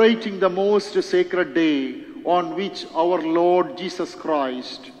 Celebrating the most sacred day on which our Lord Jesus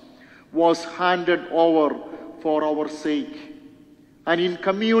Christ was handed over for our sake, and in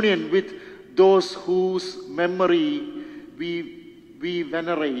communion with those whose memory we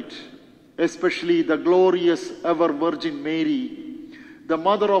venerate, especially the glorious ever Virgin Mary, the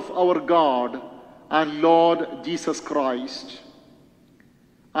Mother of our God and Lord Jesus Christ,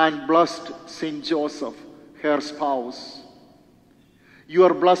 and blessed Saint Joseph, her spouse,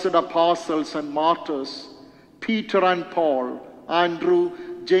 your blessed apostles and martyrs, Peter and Paul, Andrew,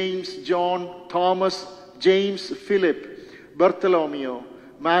 James, John, Thomas, James, Philip, Bartholomew,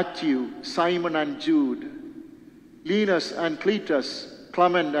 Matthew, Simon and Jude, Linus and Cletus,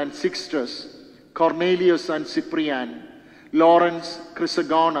 Clement and Sixtus, Cornelius and Cyprian, Lawrence,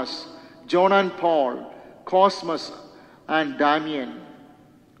 Chrysogonus, John and Paul, Cosmas and Damian,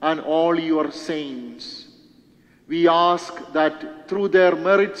 and all your saints. We ask that through their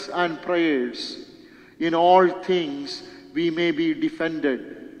merits and prayers, in all things we may be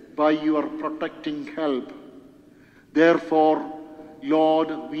defended by your protecting help. Therefore,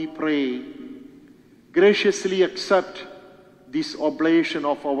 Lord, we pray, graciously accept this oblation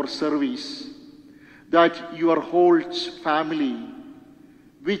of our service, that your whole family,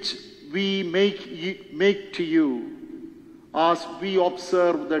 which we make to you, as we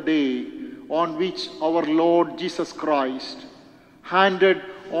observe the day on which our Lord Jesus Christ handed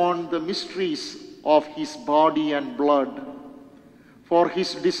on the mysteries of his body and blood for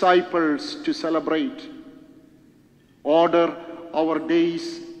his disciples to celebrate. Order our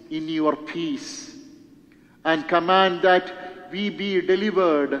days in your peace, and command that we be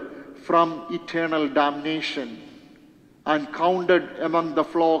delivered from eternal damnation and counted among the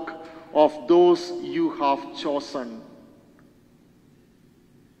flock of those you have chosen.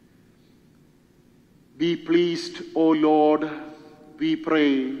 Be pleased, O Lord, we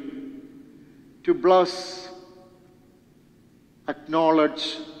pray, to bless,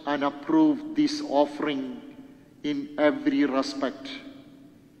 acknowledge, and approve this offering in every respect.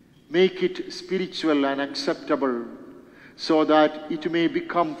 Make it spiritual and acceptable, so that it may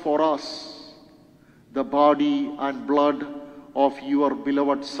become for us the body and blood of your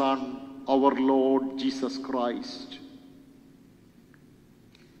beloved Son, our Lord Jesus Christ.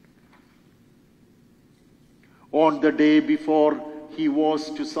 On the day before he was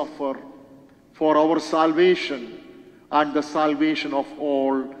to suffer for our salvation and the salvation of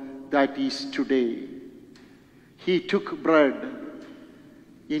all that is today, he took bread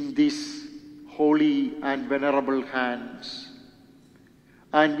in these holy and venerable hands,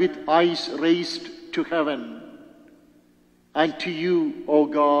 and with eyes raised to heaven and to you, O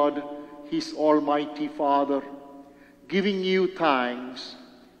God, his almighty Father, giving you thanks,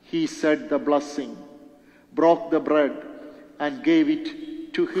 he said the blessing, broke the bread, and gave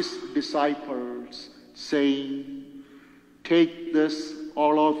it to his disciples, saying, "Take this,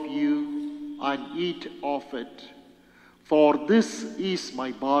 all of you, and eat of it, for this is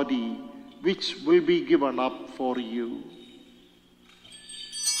my body, which will be given up for you."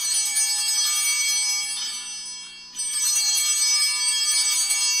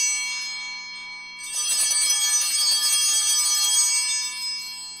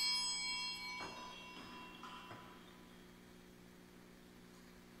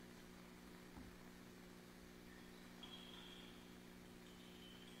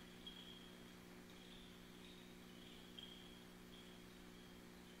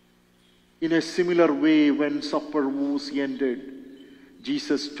 In a similar way, when supper was ended,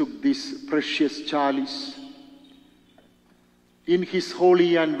 Jesus took this precious chalice in his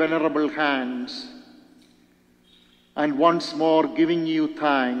holy and venerable hands, and once more giving you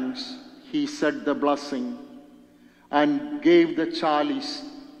thanks, he said the blessing and gave the chalice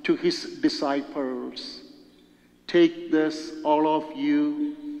to his disciples. "Take this, all of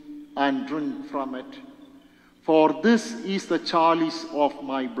you, and drink from it, for this is the chalice of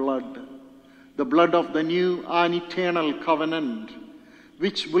my blood, the blood of the new and eternal covenant,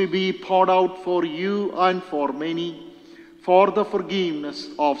 which will be poured out for you and for many for the forgiveness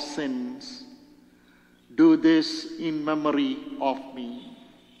of sins. Do this in memory of me."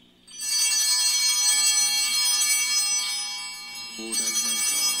 Lord and my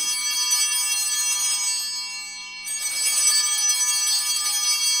God.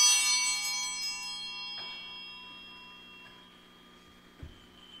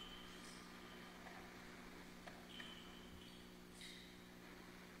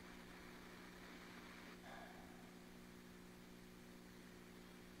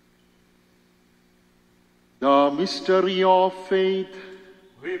 The mystery of faith.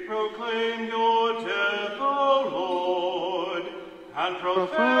 We proclaim your death, O Lord, and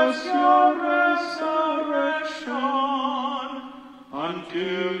profess your resurrection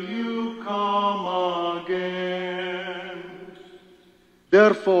until you come again.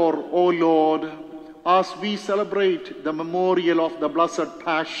 Therefore, O Lord, as we celebrate the memorial of the Blessed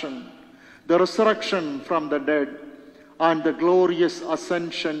Passion the resurrection from the dead, and the glorious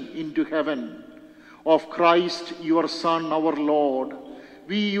ascension into heaven of Christ, your Son, our Lord,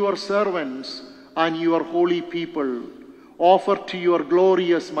 we, your servants and your holy people, offer to your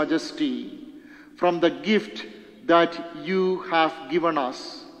glorious majesty from the gift that you have given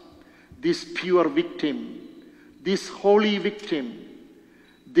us, this pure victim, this holy victim,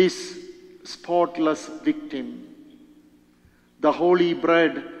 this spotless victim, the holy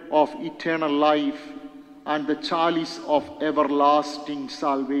bread of eternal life and the chalice of everlasting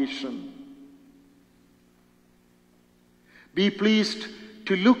salvation. Be pleased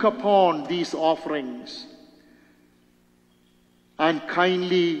to look upon these offerings and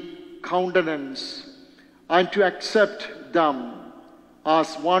kindly countenance and to accept them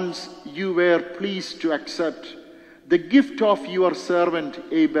as once you were pleased to accept the gift of your servant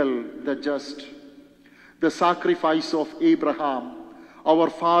Abel the just, the sacrifice of Abraham, our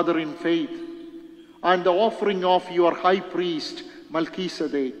father in faith, and the offering of your high priest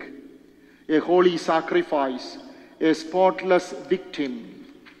Melchizedek, a holy sacrifice, a spotless victim.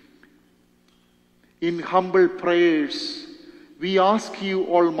 In humble prayers, we ask you,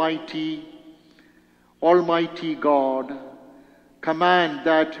 Almighty God, command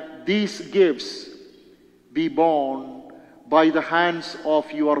that these gifts be borne by the hands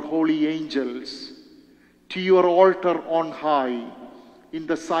of your holy angels to your altar on high in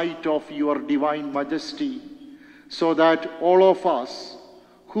the sight of your divine majesty, so that all of us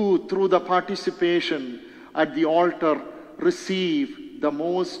who through the participation at the altar receive the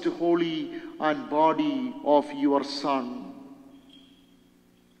most holy and body of your Son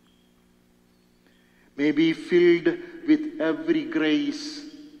may be filled with every grace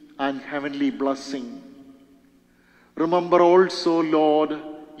and heavenly blessing. Remember also, Lord,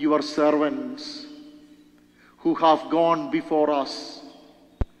 your servants who have gone before us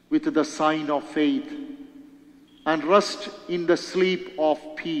with the sign of faith and rest in the sleep of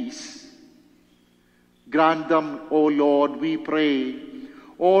peace. Grant them, O Lord, we pray,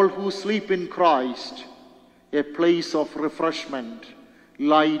 all who sleep in Christ, a place of refreshment,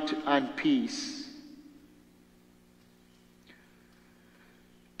 light, and peace.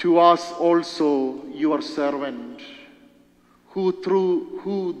 To us also, your servant,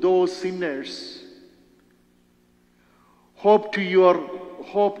 who those sinners hope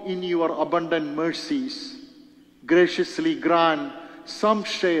in your abundant mercies, graciously grant some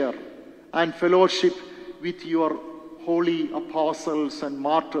share and fellowship with your holy apostles and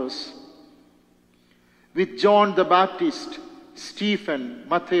martyrs, with John the Baptist, Stephen,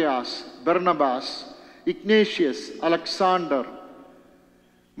 Matthias, Barnabas, Ignatius, Alexander,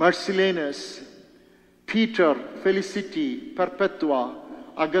 Marcellinus, Peter, Felicity, Perpetua,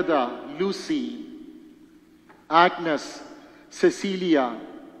 Agatha, Lucy, Agnes, Cecilia,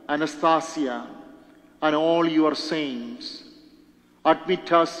 Anastasia, and all your saints.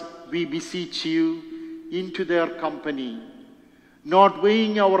 Admit us, we beseech you, into their company, not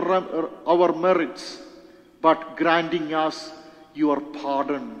weighing our merits, but granting us your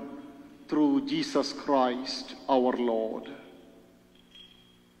pardon through Jesus Christ our Lord.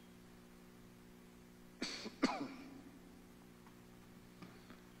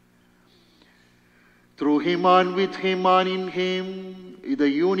 Through him and with him and in him, in the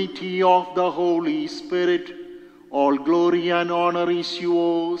unity of the Holy Spirit, all glory and honor is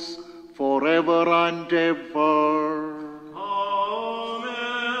yours forever and ever. Amen,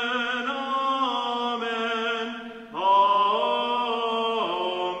 amen, amen.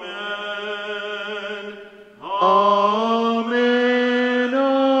 Amen,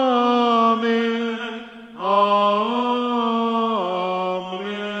 amen, amen.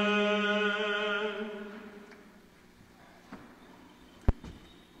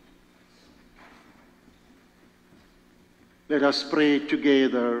 Let us pray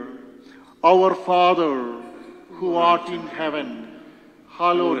together. Our Father, who art in heaven,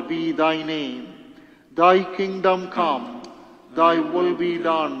 hallowed be thy name. Thy kingdom come, thy will be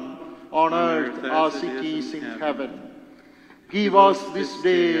done, on earth as it is in heaven. Give us this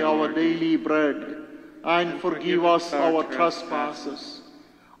day our daily bread, and forgive us our trespasses,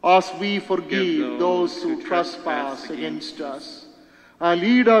 as we forgive those who trespass against us. And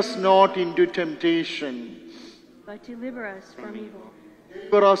lead us not into temptation, but deliver us from evil.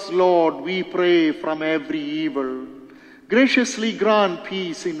 deliver us, Lord, we pray, from every evil. Graciously grant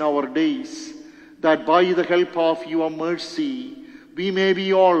peace in our days, that by the help of your mercy we may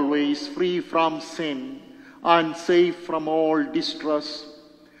be always free from sin and safe from all distress,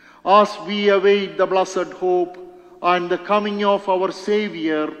 as we await the blessed hope and the coming of our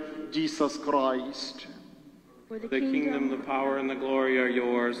Savior, Jesus Christ. For The kingdom, the power, and the glory are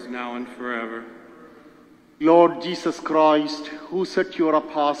yours, now and forever. Lord Jesus Christ, who said to your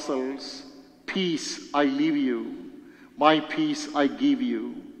apostles, "Peace I leave you, my peace I give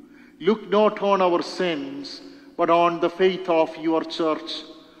you," look not on our sins, but on the faith of your church,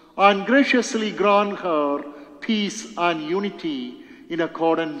 and graciously grant her peace and unity in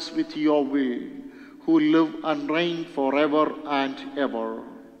accordance with your will, who live and reign forever and ever.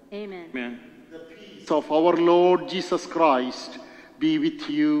 Amen. Amen. The peace of our Lord Jesus Christ be with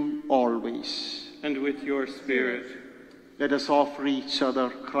you always. And with your spirit. Let us offer each other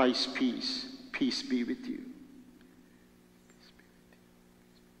Christ's peace. Peace be with you.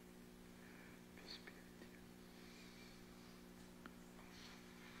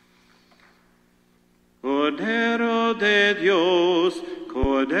 Cordero de Dios,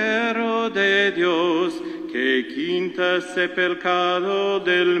 que quitas el pecado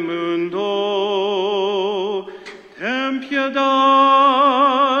del mundo, ten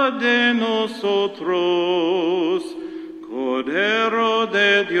piedad de nosotros. Cordero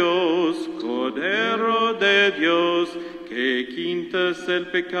de Dios, que quitas el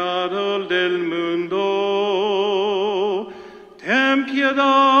pecado del mundo, ten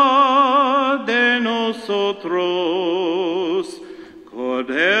piedad de nosotros.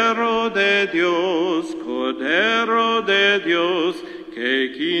 Cordero de Dios,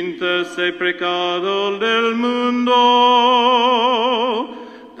 que quitas el pecado del mundo,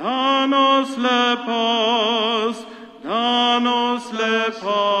 danos la paz, danos la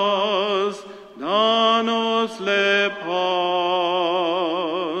paz, danos la paz.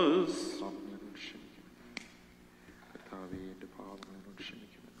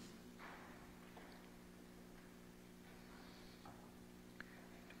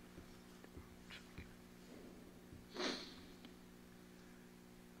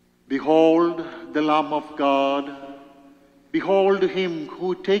 Behold the Lamb of God. Behold him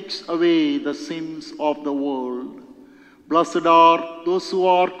who takes away the sins of the world. Blessed are those who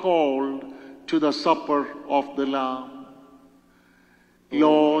are called to the supper of the Lamb.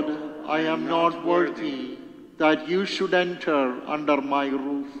 Lord, I am not worthy that you should enter under my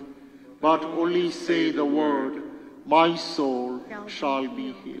roof, but only say the word, my soul shall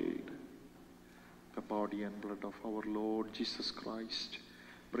be healed. The body and blood of our Lord Jesus Christ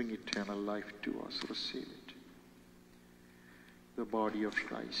bring eternal life to us. Receive it. The body of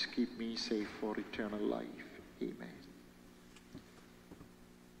Christ, keep me safe for eternal life. Amen.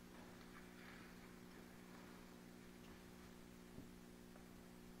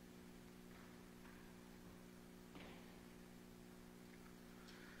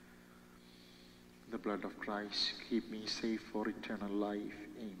 The blood of Christ, keep me safe for eternal life.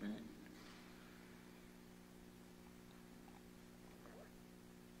 Amen.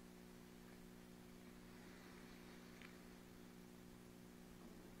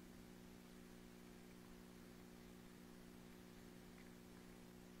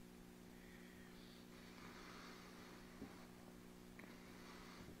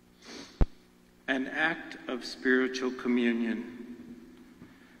 An act of spiritual communion.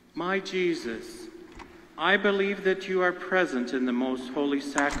 My Jesus, I believe that you are present in the most holy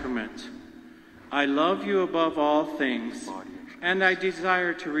sacrament. I love you above all things, and I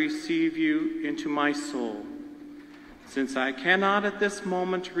desire to receive you into my soul. Since I cannot at this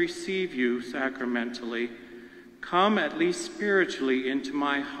moment receive you sacramentally, come at least spiritually into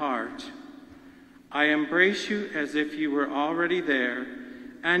my heart. I embrace you as if you were already there,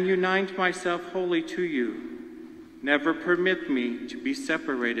 and unite myself wholly to you. Never permit me to be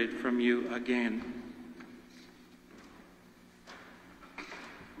separated from you again.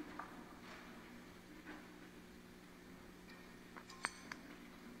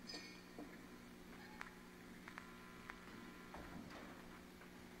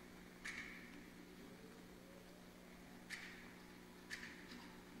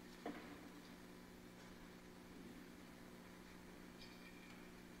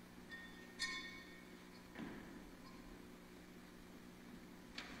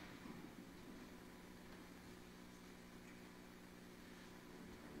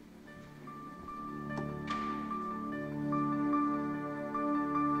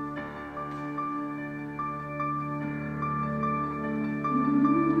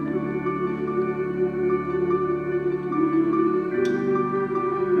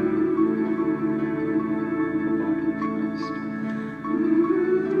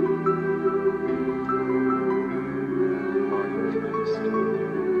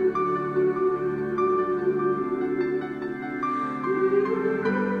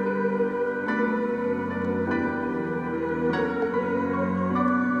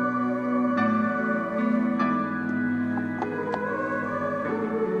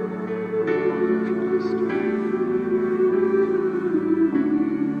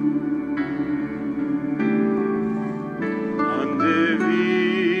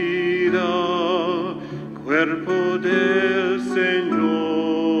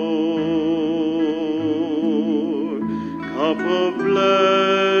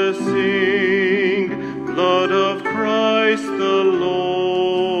 blessing blood of Christ the Lord.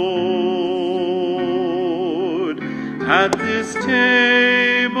 At this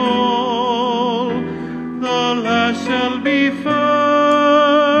table the last shall be first.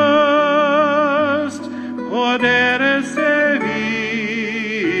 Podere servir,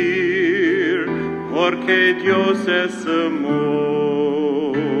 porque Dios es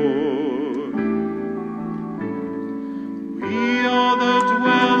amor. We are the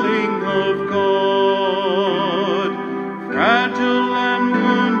dwelling of God, fragile and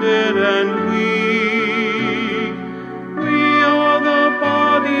wounded and weak. We are the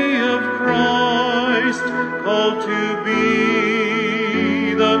body of Christ, called to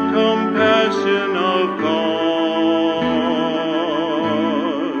be the compassion of God.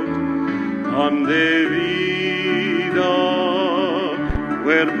 Ande vida,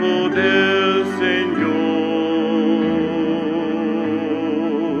 cuerpo del Señor,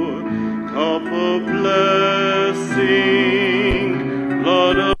 cup of blessing,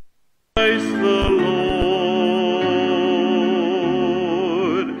 blood of Christ the Lord.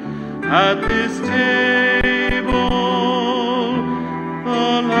 At this table the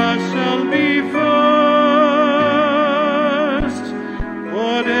last shall be first.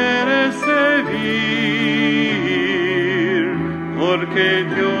 Podere servir, porque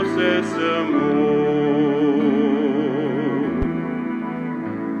Dios es amor.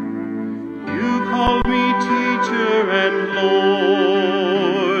 You call me teacher and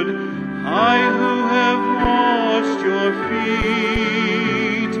Lord, I who have washed your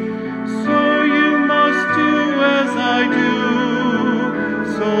feet. So you must do as I do,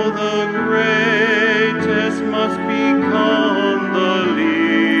 so the greatest must become the least.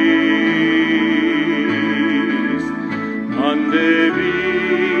 Ande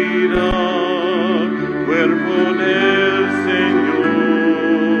vida, cuerpo del Señor,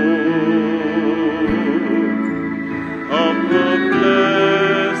 cup of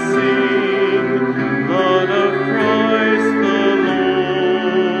blessing, blood of Christ the Lord.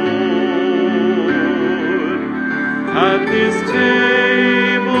 At this table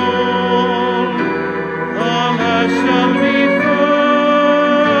the last shall be first.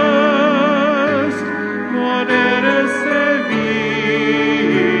 Podere servir,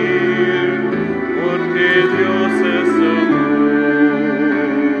 porque Dios es amor.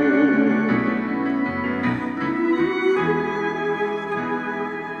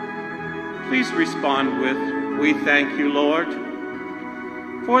 Please respond with, "We thank you, Lord."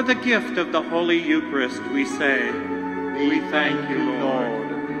 For the gift of the Holy Eucharist, we say, "We thank you, Lord."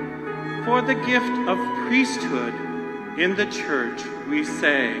 For the gift of priesthood in the church, we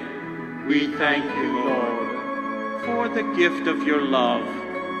say, "We thank you, Lord." For the gift of your love,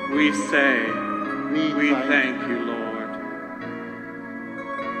 we say, "We thank you, Lord."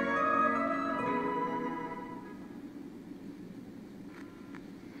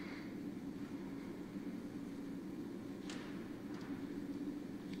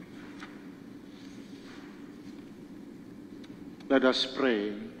 Let us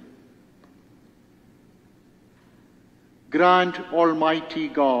pray. Grant, Almighty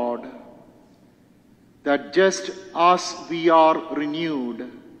God, that just as we are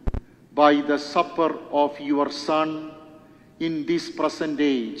renewed by the supper of your Son in this present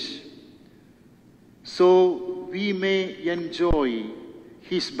age, so we may enjoy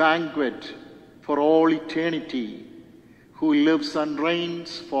his banquet for all eternity, who lives and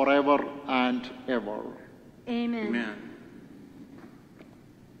reigns forever and ever. Amen. Amen.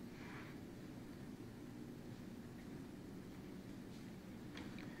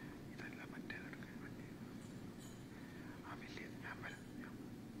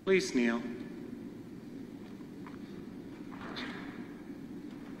 Please kneel.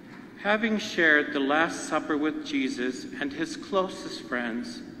 Having shared the Last Supper with Jesus and his closest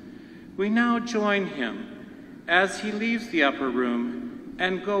friends, we now join him as he leaves the upper room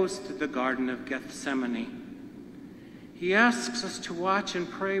and goes to the Garden of Gethsemane. He asks us to watch and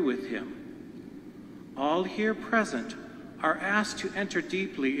pray with him. All here present are asked to enter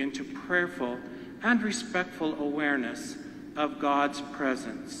deeply into prayerful and respectful awareness of God's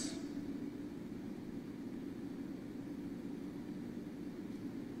presence.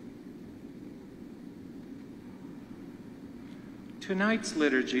 Tonight's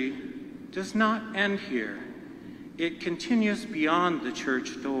liturgy does not end here. It continues beyond the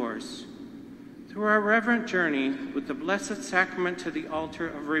church doors. Through our reverent journey with the Blessed Sacrament to the altar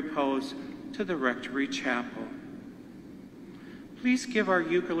of repose to the Rectory Chapel. Please give our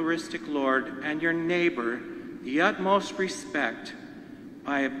Eucharistic Lord and your neighbor the utmost respect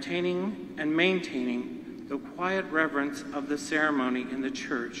by obtaining and maintaining the quiet reverence of the ceremony in the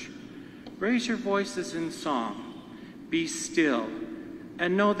church, raise your voices in song, be still,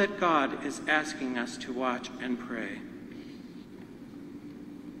 and know that God is asking us to watch and pray.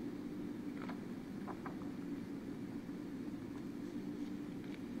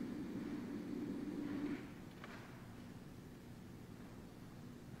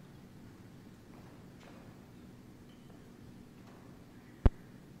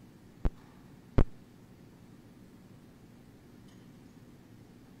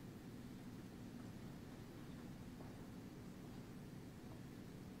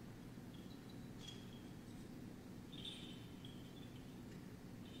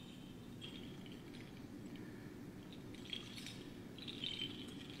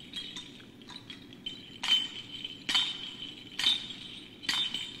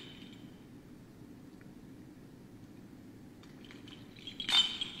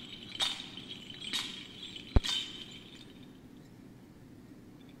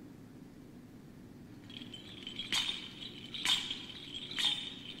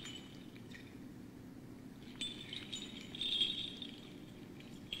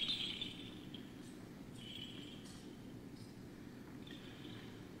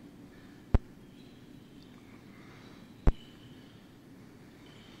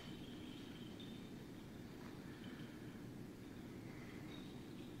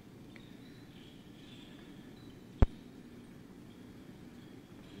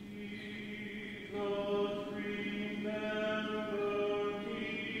 Remember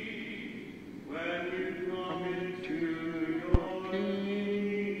me when you come into your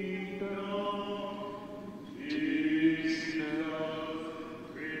kingdom. Jesus,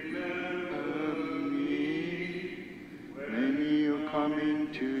 remember me when you come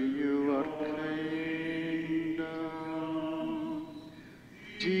into your kingdom.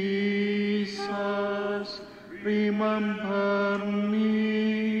 Jesus, remember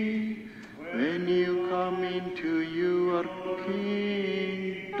me when you come into your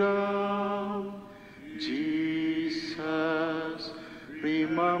kingdom. Jesus,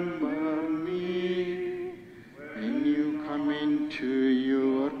 remember me when you come into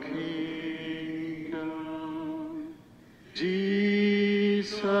your kingdom.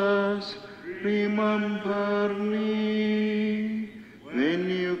 Jesus, remember me when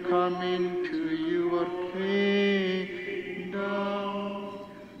you come into your kingdom.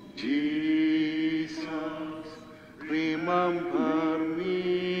 Jesus, remember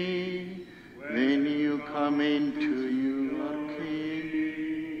me when you come into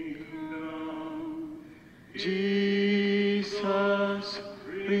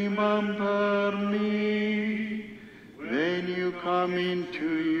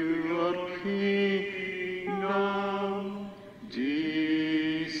your kingdom.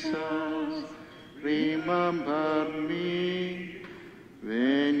 Jesus, remember me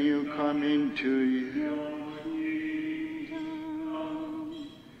when you come into your kingdom.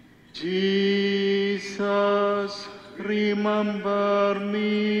 Jesus, remember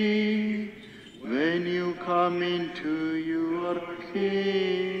me when you come into your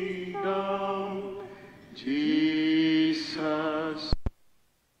kingdom. Jesus,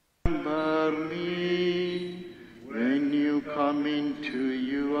 remember me when you come into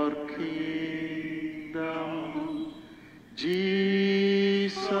your kingdom.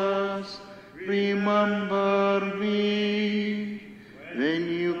 Jesus, remember me when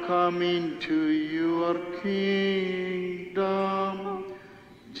you come into your kingdom.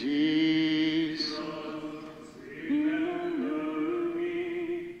 Jesus, remember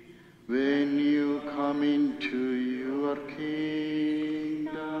me when you come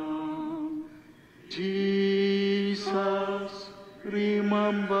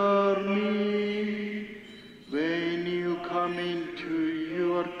into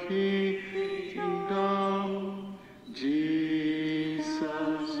your kingdom.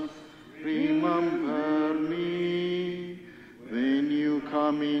 Jesus, remember me when you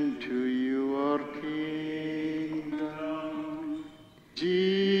come into your kingdom.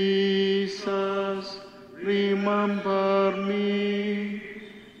 Jesus, remember me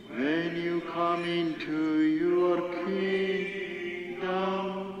when you come into your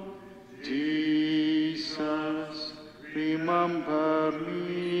kingdom. Jesus, remember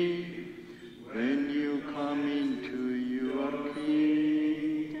me when you come into your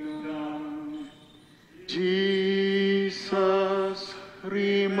kingdom. Jesus,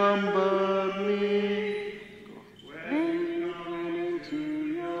 remember me when you come into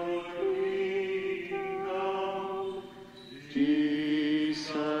your kingdom.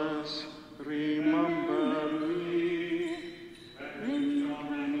 Jesus, remember me when you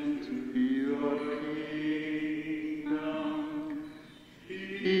come into your kingdom.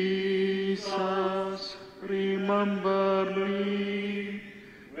 Jesus, remember me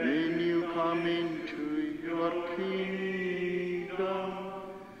when you come into your kingdom.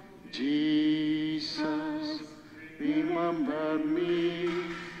 Jesus, remember me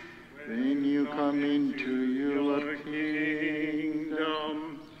when you come into your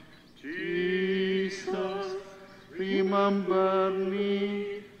kingdom. Jesus, remember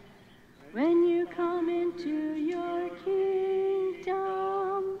me when you come into your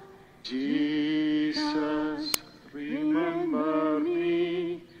kingdom. Jesus, remember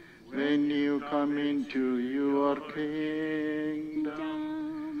me when you come into your kingdom.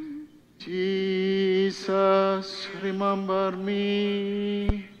 Jesus, remember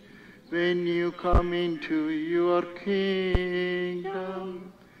me when you come into your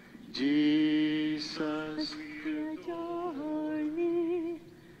kingdom. Jesus, Adore me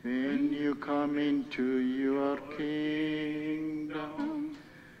when you come into your kingdom.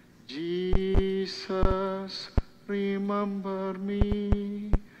 Jesus, remember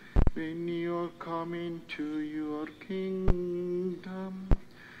me when you come into your kingdom.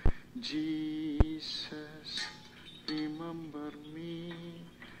 Jesus, remember me